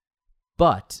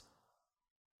 but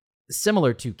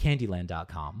similar to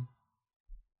Candyland.com,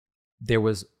 There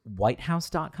was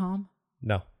whitehouse.com.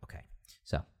 No. Okay.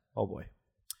 So. Oh, boy.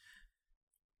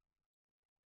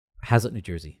 Hazlet, New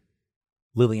Jersey.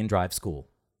 Lillian Drive School.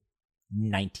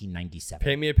 1997.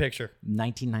 Paint me a picture.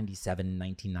 1997,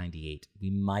 1998.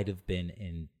 We might have been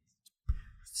in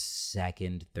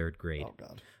second, third grade. Oh,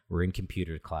 God. We're in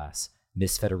computer class.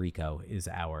 Miss Federico is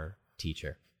our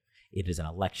teacher. It is an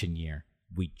election year.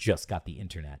 We just got the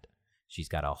internet. She's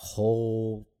got a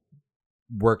whole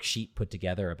worksheet put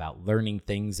together about learning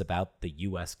things about the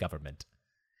U.S. government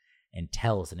and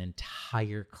tells an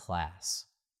entire class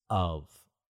of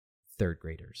third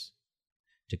graders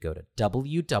to go to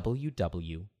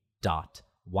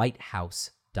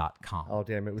www.whitehouse.com. Oh,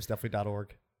 damn. It was definitely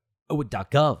 .org. Oh,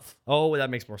 .gov. Oh, that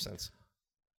makes more sense.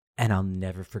 And I'll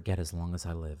never forget as long as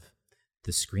I live.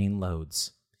 The screen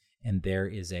loads, and there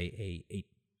is a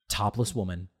topless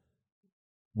woman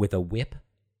with a whip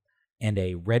and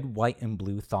a red, white, and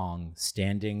blue thong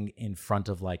standing in front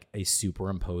of like a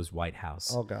superimposed White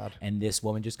House. Oh, God. And this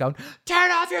woman just going, "Turn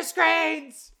off your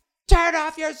screens! Turn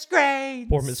off your screens!"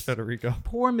 Poor Miss Federico.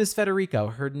 Poor Miss Federico.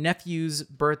 Her nephew's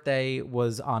birthday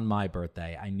was on my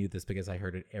birthday. I knew this because I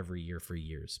heard it every year for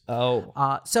years. Oh.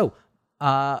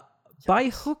 By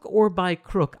hook or by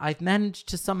crook, I've managed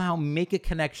to somehow make a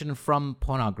connection from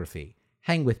pornography.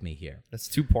 Hang with me here. That's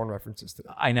 2 porn references today.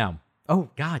 I know.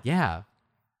 Oh, God, yeah.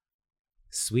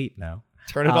 Sweet, no.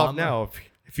 Turn it off now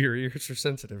if your ears are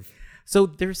sensitive. So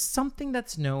there's something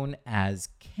that's known as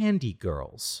Candy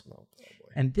Girls. Oh, boy.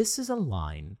 And this is a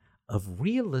line of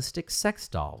realistic sex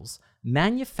dolls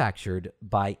manufactured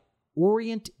by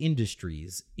Orient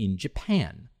Industries in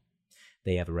Japan.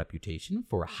 They have a reputation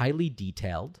for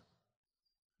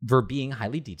being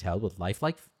highly detailed with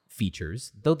lifelike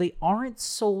features, though they aren't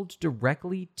sold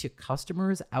directly to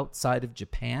customers outside of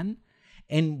Japan,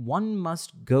 and one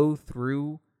must go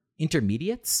through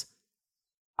intermediates.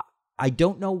 I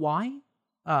don't know why,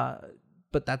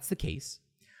 but that's the case.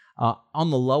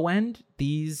 On the low end,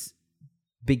 these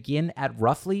begin at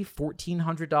roughly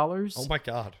 $1,400. Oh, my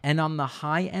God. And on the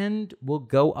high end, will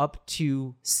go up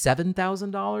to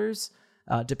 $7,000,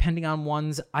 depending on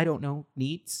one's,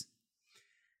 needs.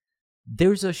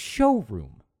 There's a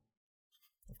showroom.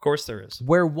 Of course there is.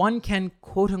 Where one can,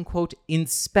 quote unquote,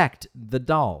 inspect the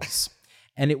dolls.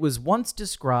 And it was once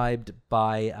described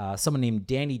by someone named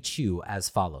Danny Chu as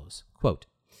follows, quote,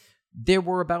 "There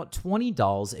were about 20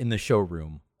 dolls in the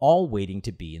showroom, all waiting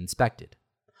to be inspected.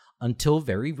 Until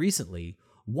very recently,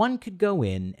 one could go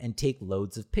in and take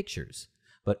loads of pictures,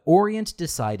 but Orient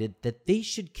decided that they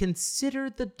should consider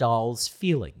the doll's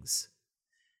feelings.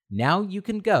 Now you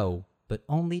can go, but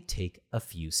only take a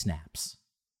few snaps."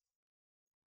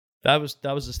 That was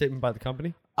a statement by the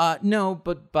company? No,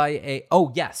 but by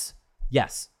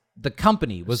yes. The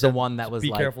company was the one that was be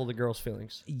like... Be careful of the girls'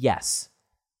 feelings. Yes.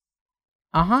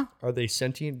 Uh-huh. Are they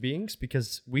sentient beings?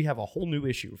 Because we have a whole new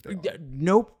issue if they are.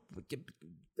 Nope.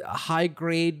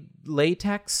 High-grade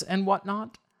latex and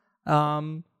whatnot.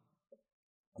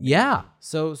 Yeah.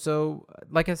 So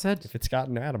like I said... If it's got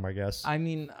an atom, I guess. I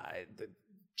mean, I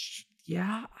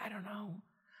don't know.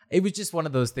 It was just one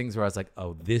of those things where I was like,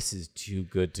 oh, this is too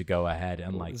good to go ahead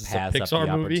and pass up the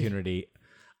opportunity.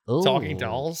 Ooh. Talking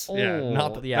dolls?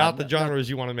 Not the genres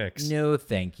you want to mix. No,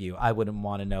 thank you. I wouldn't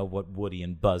want to know what Woody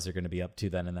and Buzz are going to be up to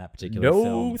then in that particular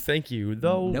film. No, thank you.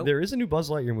 Though There is a new Buzz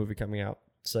Lightyear movie coming out.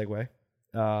 Segue.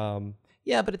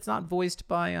 Yeah, but it's not voiced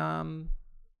by...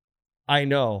 I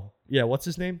know. Yeah, what's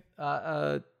his name?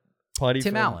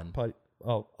 Tim Allen.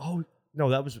 Oh, no,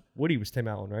 that was... Woody was Tim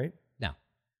Allen, right? No.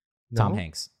 Tom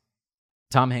Hanks.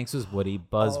 Tom Hanks was Woody.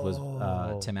 Buzz was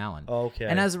Tim Allen. Okay.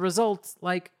 And as a result,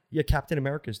 Yeah, Captain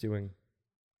America's doing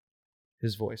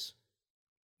his voice.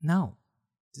 No.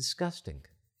 Disgusting.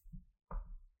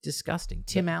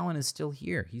 Tim Allen is still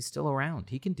here. He's still around.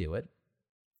 He can do it.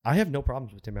 I have no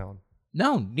problems with Tim Allen.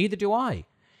 No, neither do I.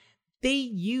 They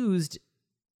used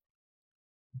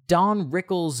Don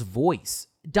Rickles' voice.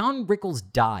 Don Rickles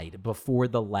died before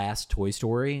the last Toy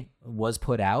Story was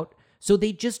put out. So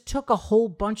they just took a whole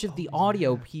bunch of the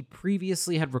audio he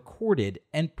previously had recorded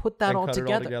and put that all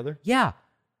together. Yeah.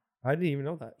 I didn't even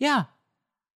know that. Yeah.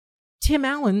 Tim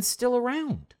Allen's still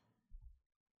around.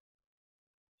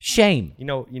 Shame. You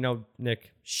know,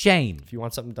 Nick. Shame. If you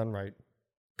want something done right,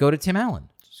 go to Tim Allen.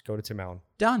 Just go to Tim Allen.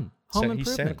 Done. Home he's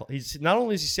improvement. Santa Claus. He's not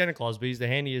only is he Santa Claus, but he's the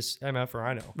handiest MFer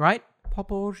I know. Right?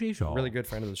 Papa Shisho. Really good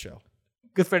friend of the show.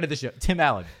 Good friend of the show. Tim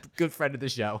Allen. Good friend of the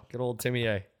show. Good old Timmy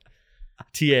A.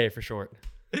 TA for short.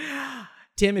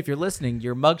 Tim, if you're listening,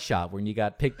 your mugshot when you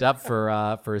got picked up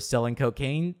for selling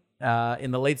cocaine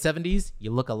in the late 70s, you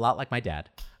look a lot like my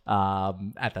dad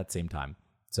at that same time.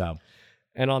 So,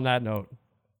 and on that note,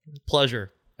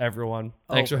 pleasure everyone.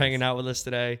 Thanks for hanging out with us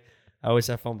today. I always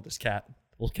have fun with this cat.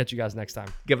 We'll catch you guys next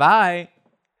time. Goodbye.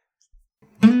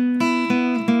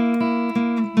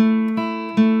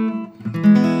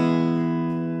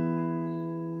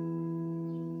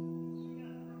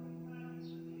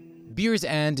 Beers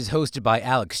and is hosted by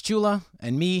Alex Chula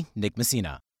and me, Nick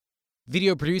Messina.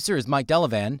 Video producer is Mike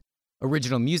Delavan.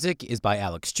 Original music is by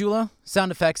Alex Chula.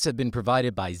 Sound effects have been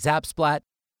provided by Zapsplat.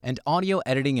 And audio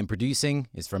editing and producing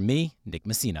is from me, Nick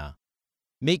Messina.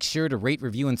 Make sure to rate,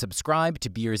 review, and subscribe to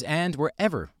Beers and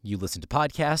wherever you listen to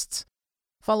podcasts.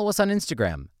 Follow us on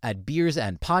Instagram at Beers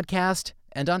and Podcast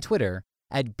and on Twitter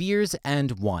at Beers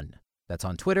and One. That's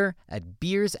on Twitter at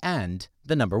Beers and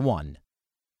the number 1.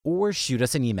 Or shoot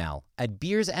us an email at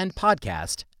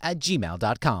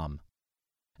beersandpodcast@gmail.com.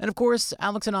 And of course,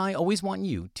 Alex and I always want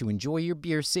you to enjoy your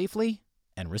beer safely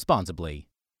and responsibly.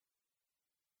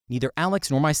 Neither Alex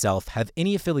nor myself have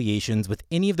any affiliations with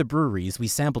any of the breweries we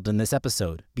sampled in this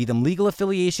episode, be them legal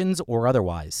affiliations or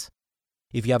otherwise.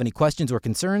 If you have any questions or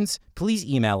concerns, please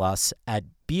email us at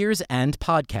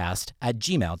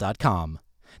beersandpodcast@gmail.com.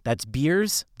 That's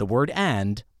beers, the word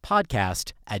and,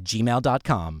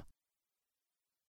 podcast@gmail.com.